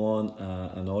if I'm going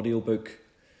an audiobook,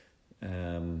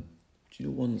 do you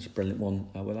know one that's a brilliant one?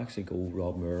 I will actually go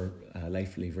Rob Moore,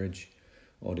 Life Leverage,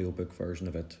 audiobook version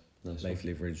of it. Nice Life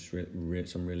Leverage,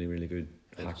 some really, really good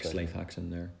life hacks in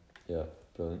there. Yeah,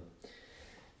 brilliant.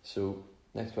 So,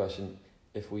 next question.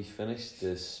 If we finished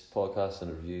this podcast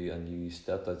interview and you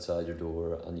stepped outside your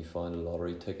door and you found a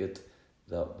lottery ticket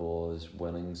that was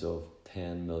winnings of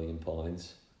 £10 million,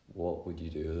 what would you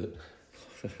do with it?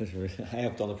 I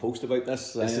have done a post about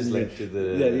this. This is linked to the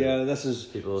this is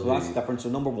people. So that's different. So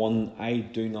number one, I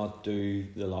do not do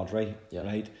the lottery. Yeah.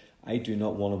 Right, I do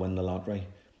not want to win the lottery.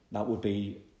 That would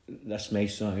be. This may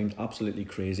sound absolutely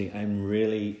crazy. I'm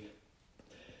really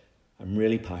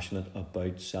passionate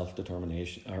about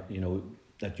self-determination, or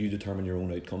that you determine your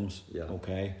own outcomes. Yeah.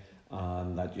 Okay,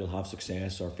 and that you'll have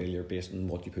success or failure based on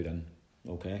what you put in.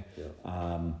 Okay. Yeah.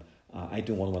 I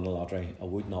don't want to win the lottery. I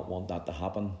would not want that to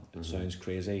happen. It sounds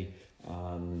crazy,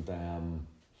 and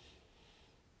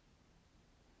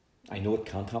I know it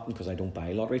can't happen because I don't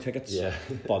buy lottery tickets. Yeah.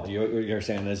 But you're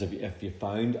saying is if you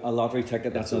found a lottery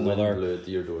ticket, that's it's another. Blew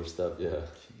to your doorstep. Yeah.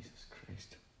 Jesus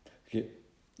Christ.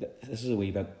 This is a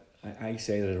wee bit. I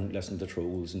say that I don't listen to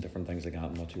trolls and different things like that.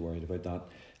 I'm not too worried about that.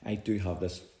 I do have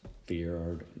this fear,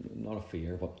 or not a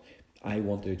fear, but I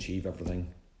want to achieve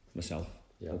everything myself.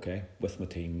 Yeah. Okay, with my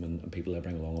team and people I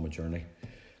bring along on my journey.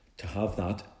 To have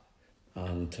that,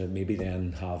 and to maybe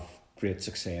then have great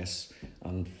success,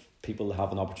 and people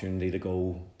have an opportunity to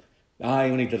go, I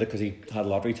only did it because he had a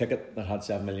lottery ticket that had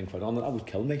 £7 million on it. That would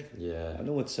kill me. Yeah. I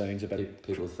know it sounds a bit.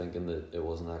 People thinking that it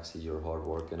wasn't actually your hard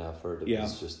work and effort. It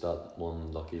was just that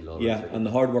one lucky lottery ticket. And the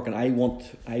hard work, and I want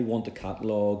to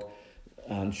catalogue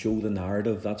and show the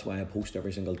narrative. That's why I post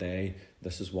every single day.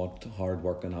 This is what hard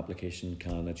work and application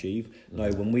can achieve.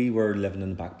 Now, when we were living in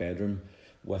the back bedroom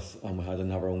and we had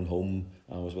in our own home,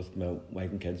 and I was with my wife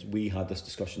and kids, we had this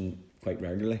discussion quite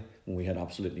regularly when we had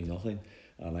absolutely nothing.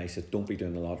 And I said, don't be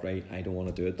doing the lottery. I don't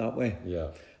want to do it that way. Yeah.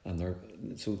 And my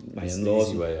it's in-laws, the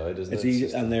easy way out, isn't it? it's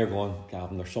easy, and they're going,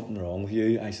 Gavin, there's something wrong with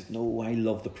you. I said, no, I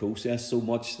love the process so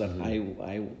much that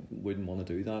I wouldn't want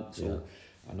to do that. So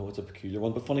I know it's a peculiar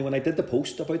one, but funny, when I did the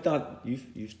post about that,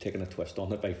 you've taken a twist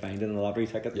on it by finding a lottery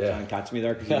ticket to try and catch me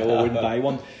there, because I wouldn't buy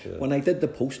one. Yeah. When I did the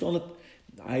post on it,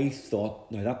 I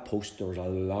thought, now that post, there was a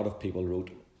lot of people wrote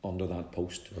under that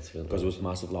post because it was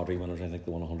massive lottery winners. I think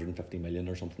they won 150 million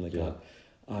or something like that.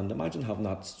 And imagine having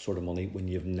that sort of money when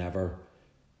you've never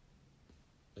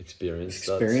experienced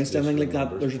anything like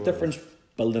that. There's a difference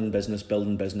building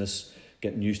business,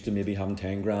 getting used to maybe having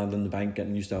 10 grand in the bank,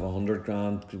 getting used to have 100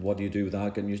 grand. What do you do with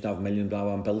that? Getting used to have a million, blah,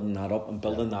 blah, and building that up and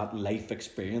building that life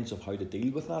experience of how to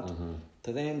deal with that.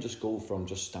 To then just go from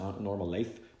just normal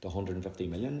life to 150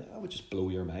 million, that would just blow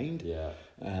your mind. Yeah.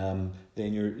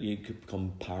 Then you could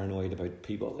become paranoid about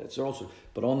people.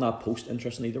 But on that post,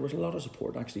 interestingly, there was a lot of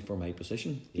support actually for my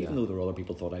position. Even though there were other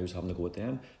people thought I was having to go at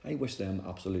them, I wish them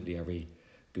absolutely every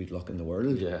good luck in the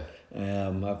world. Yeah. I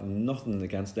have nothing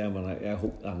against them, and I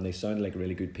hope, and they sound like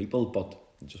really good people, but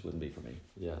it just wouldn't be for me.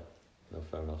 Yeah, no,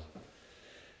 fair enough.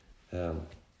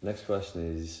 Next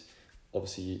question is,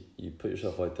 obviously you put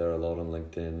yourself out there a lot on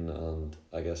LinkedIn, and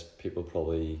I guess people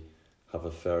probably have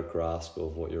a fair grasp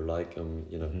of what you're like,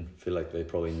 and feel like they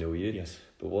probably know you. Yes.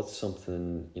 But what's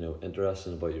something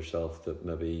interesting about yourself that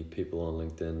maybe people on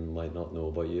LinkedIn might not know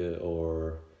about you,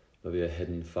 or maybe a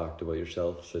hidden fact about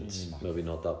yourself that's maybe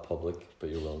not that public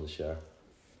but you're willing to share?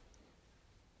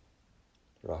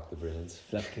 Rock the brains.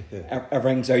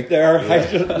 Everything's out there. I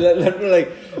just, literally,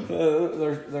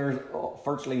 there's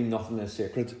virtually nothing is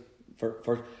sacred.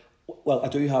 Well, I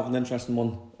do have an interesting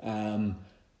one,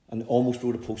 and almost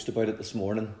wrote a post about it this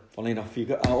morning. Funny enough,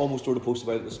 I almost wrote a post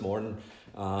about it this morning,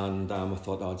 and I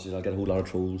thought, oh geez, I'll get a whole lot of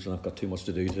trolls, and I've got too much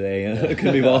to do today, and I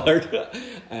couldn't be bothered.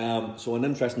 So an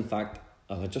interesting fact,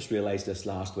 and I just realised this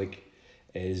last week,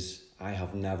 is I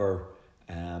have never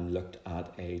looked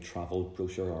at a travel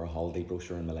brochure or a holiday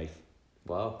brochure in my life.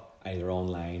 Wow. Either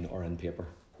online or in paper.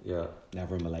 Yeah.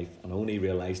 Never in my life. And I only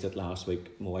realised it last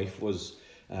week. My wife was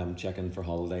checking for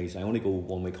holidays. I only go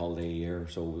 1 week holiday a year,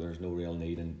 so there's no real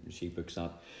need, and she books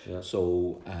that. Yeah.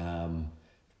 So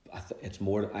it's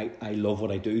more. I love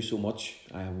what I do so much.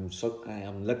 I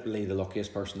am literally the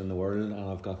luckiest person in the world, and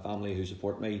I've got family who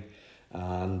support me,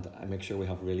 and I make sure we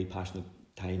have really passionate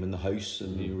time in the house,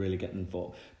 and you really get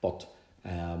involved. But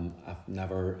I've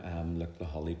never looked at a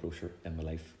holiday brochure in my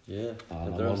life. Yeah.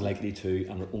 And I'm unlikely to,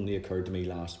 and it only occurred to me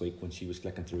last week when she was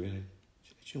clicking through it.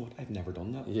 Do you know what? I've never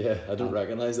done that. Yeah, I don't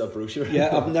recognise that brochure.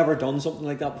 Yeah, I've never done something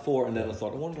like that before, and then I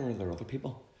thought, I wonder are there other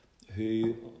people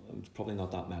who, it's probably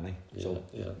not that many. So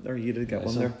there you to get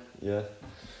one there. Yeah.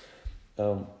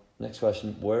 Next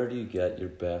question: where do you get your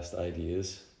best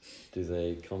ideas? Do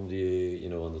they come to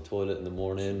you, on the toilet in the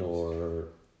morning, or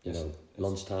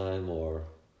lunchtime, or?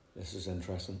 This is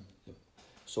interesting.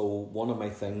 So one of my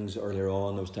things earlier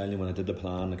on, I was telling you when I did the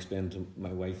plan, explained to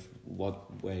my wife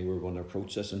what way we were going to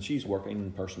approach this, and she's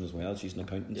working person as well. She's an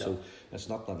accountant, so it's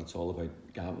not that it's all about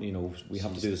we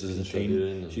have to do this as a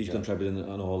team. She's contributing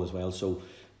and all as well. So,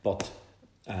 but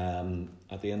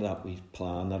at the end of that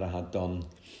plan that I had done,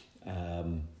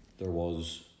 there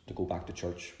was to go back to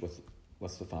church with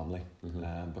the family,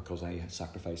 because I had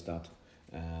sacrificed that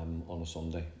on a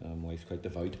Sunday. My wife's quite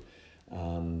devout.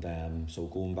 And so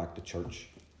going back to church,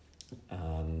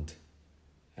 and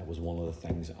it was one of the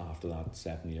things after that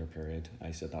 7-year period.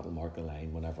 I said that will mark the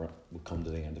line whenever we come to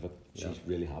the end of it. She's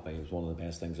really happy. It was one of the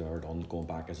best things I've ever done, going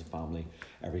back as a family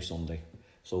every Sunday.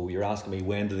 So you're asking me,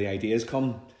 when do the ideas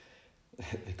come?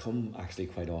 They come actually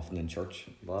quite often in church.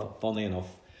 Wow. Funny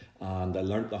enough. And I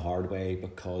learnt the hard way,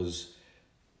 because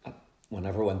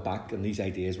whenever I went back and these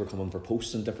ideas were coming for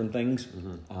posts and different things,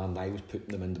 and I was putting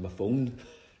them into my phone.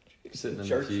 Sitting in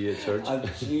the queue at church.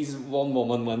 And one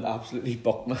woman went absolutely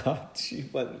buck mad. She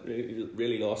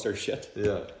really lost her shit.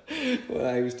 Yeah. When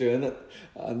I was doing it,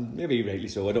 and maybe rightly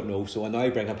so, I don't know. So I now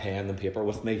bring a pen and paper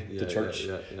with me to church,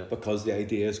 because the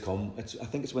ideas come. I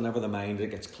think it's whenever the mind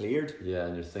gets cleared. Yeah,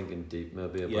 and you're thinking deep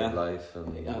maybe about life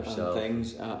and yourself and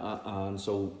things, and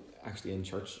so actually in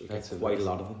church you get quite a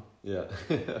lot of them. Yeah.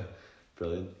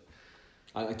 Brilliant.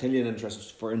 I tell you an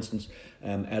interest, for instance,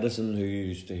 Edison,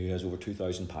 who has over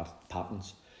 2,000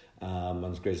 patents, and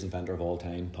is the greatest inventor of all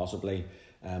time, possibly.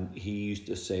 He used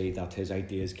to say that his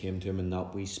ideas came to him in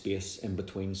that wee space in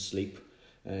between sleep,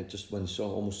 just when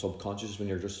almost subconscious, when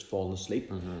you're just falling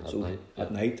asleep.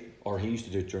 At night, or he used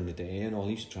to do it during the day, and all.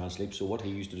 He used to try and sleep. So what he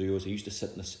used to do was he used to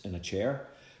sit in a chair,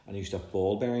 and he used to have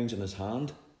ball bearings in his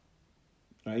hand.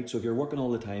 Right, so if you're working all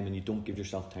the time and you don't give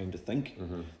yourself time to think,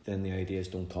 then the ideas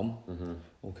don't come.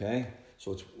 Okay,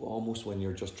 so it's almost when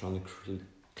you're just trying to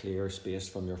clear space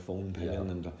from your phone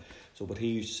pinging, and so. But he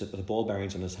used to sit with the ball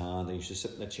bearings in his hand. And he used to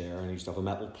sit in a chair, and he used to have a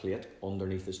metal plate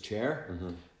underneath his chair,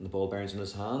 and the ball bearings in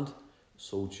his hand.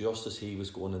 So just as he was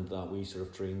going into that wee sort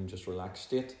of dream, just relaxed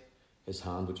state, his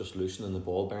hand would just loosen, and the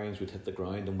ball bearings would hit the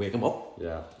ground and wake him up.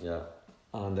 Yeah.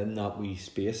 And in that wee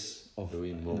space of the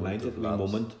mind,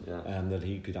 that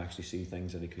he could actually see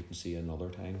things that he couldn't see in other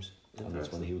times, and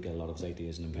that's when he would get a lot of his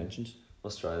ideas and inventions.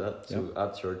 Must try that. So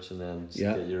at church, and then just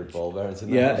get your ball bearings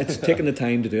in there. Yeah, it's taking the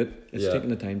time to do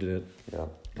it. Yeah,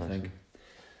 I think.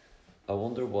 I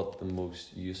wonder what the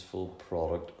most useful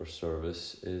product or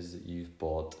service is that you've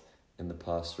bought in the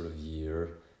past sort of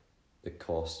year that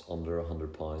costs under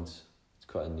 £100. It's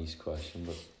quite a niche question,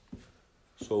 but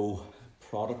so.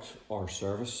 Product or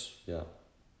service? Yeah.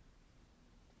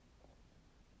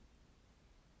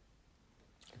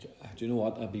 Do you know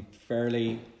what? I'd be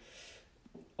fairly,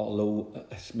 although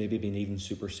it's maybe been even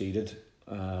superseded.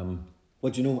 Well,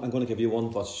 do you know, I'm going to give you one,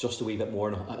 but it's just a wee bit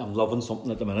more. I'm loving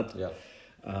something at the minute. Yeah.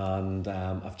 And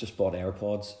I've just bought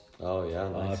AirPods. Oh yeah,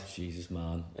 nice. Oh Jesus,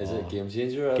 man! Is it a game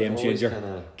changer?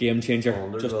 Game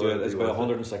changer. Just do it. It's about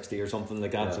 160 or something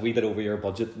like that. It's a wee bit over your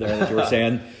budget there that you were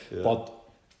saying, but.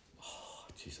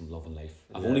 Jeez, I'm loving life.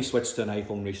 I've only switched to an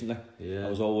iPhone recently. I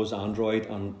was always Android,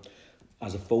 and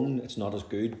as a phone it's not as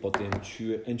good, but the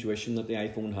intuition that the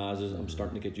iPhone has is I'm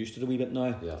starting to get used to it a wee bit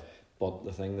now. Yeah. But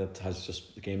the thing that has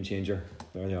just the game changer,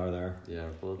 there they are there. Yeah,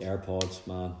 AirPods,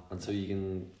 man. And so you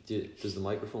can, does the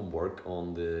microphone work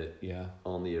on the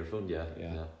earphone? Yeah.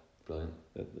 Brilliant.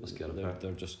 Let's get it.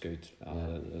 They're just good.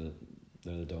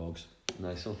 They're the dogs.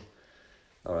 Nice one.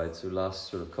 Alright, so last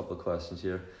sort of couple of questions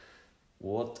here.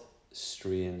 What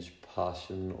strange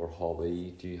passion or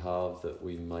hobby do you have that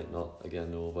we might not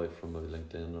again know about from maybe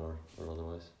LinkedIn or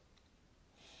otherwise?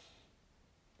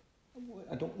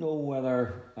 I don't know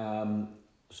whether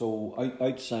so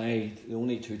outside the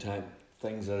only two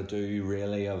things that I do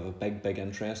really have a big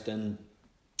interest in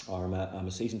or I'm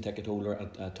a season ticket holder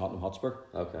at Tottenham Hotspur.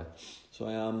 Okay. So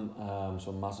I am. So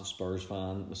I'm a massive Spurs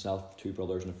fan myself. 2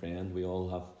 brothers and a friend. We all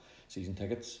have season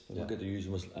tickets. We don't get to use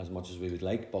them as much as we would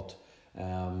like, but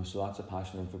so that's a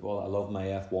passion in football. I love my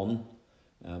F1.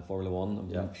 Formula One.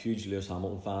 I'm a huge Lewis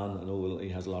Hamilton fan. I know he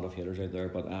has a lot of haters out there,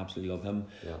 but I absolutely love him.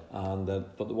 Yeah. And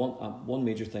but the one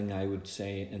major thing I would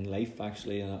say in life,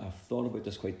 actually, and I've thought about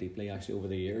this quite deeply actually over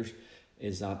the years,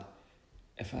 is that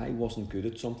if I wasn't good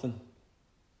at something,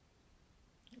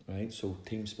 right? So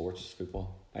team sports,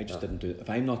 football, I just didn't do it. If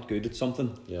I'm not good at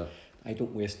something, I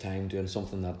don't waste time doing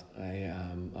something that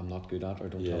I'm not good at or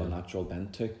don't have a natural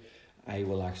bent to. I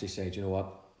will actually say, do you know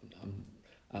what?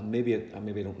 And maybe I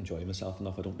don't enjoy myself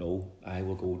enough. I don't know. I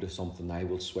will go to something. I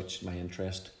will switch my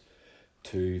interest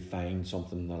to find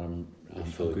something that I'm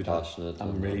good passionate at.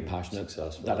 I'm really passionate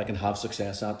that I can have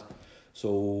success at.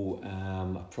 So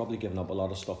I've probably given up a lot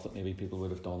of stuff that maybe people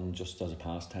would have done just as a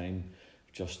pastime,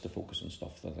 just to focus on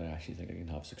stuff that I actually think I can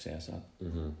have success at.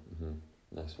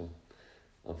 Nice one.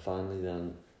 And finally,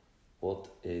 then, what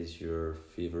is your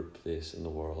favourite place in the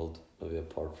world, maybe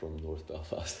apart from North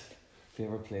Belfast?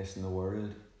 Favourite place in the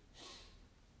world?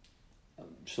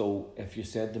 So if you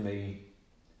said to me,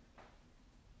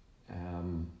 I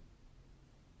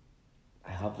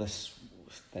have this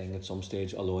thing at some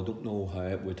stage, although I don't know how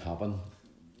it would happen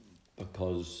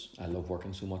because I love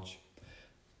working so much,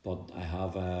 but I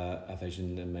have a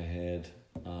vision in my head,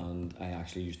 and I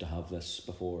actually used to have this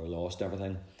before I lost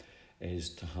everything, is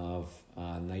to have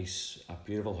a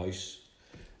beautiful house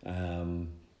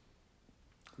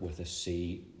with a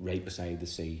sea right beside the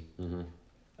sea.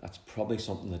 That's probably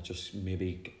something that just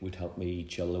maybe would help me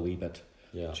chill a wee bit.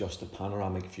 Just a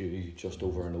panoramic view just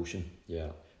over an ocean.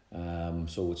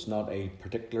 So it's not a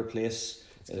particular place.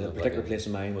 The particular place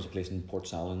of mine was a place in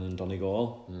Portsalon in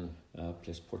Donegal.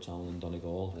 Nice.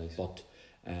 But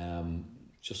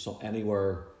just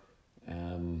anywhere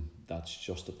that's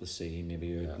just at the sea, maybe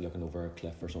you're looking over a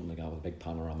cliff or something like that with a big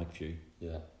panoramic view.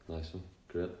 Yeah, nice one.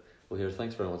 Great. Well, here,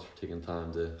 thanks very much for taking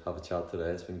time to have a chat today.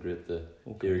 It's been great to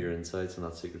hear your insights and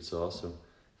that secret sauce. So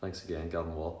thanks again,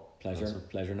 Gavan Wall.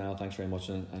 Pleasure now. Thanks very much,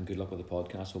 and good luck with the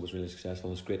podcast. Hope it's really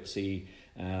successful. It's great to see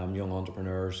young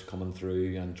entrepreneurs coming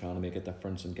through and trying to make a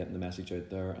difference and getting the message out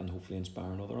there, and hopefully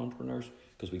inspiring other entrepreneurs,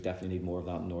 because we definitely need more of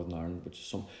that in Northern Ireland, which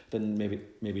is didn't maybe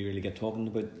really get talking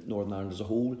about Northern Ireland as a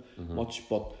whole much,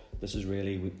 but this is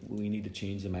really, we need to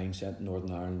change the mindset in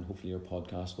Northern Ireland. Hopefully your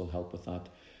podcast will help with that,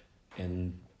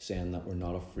 in saying that we're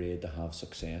not afraid to have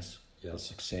success. That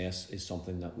success is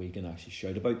something that we can actually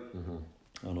shout about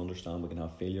and understand. We can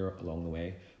have failure along the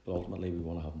way, but ultimately we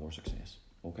want to have more success.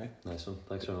 Okay? Nice one.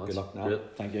 Thanks very much. Good luck now. Great.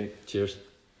 Thank you. Cheers.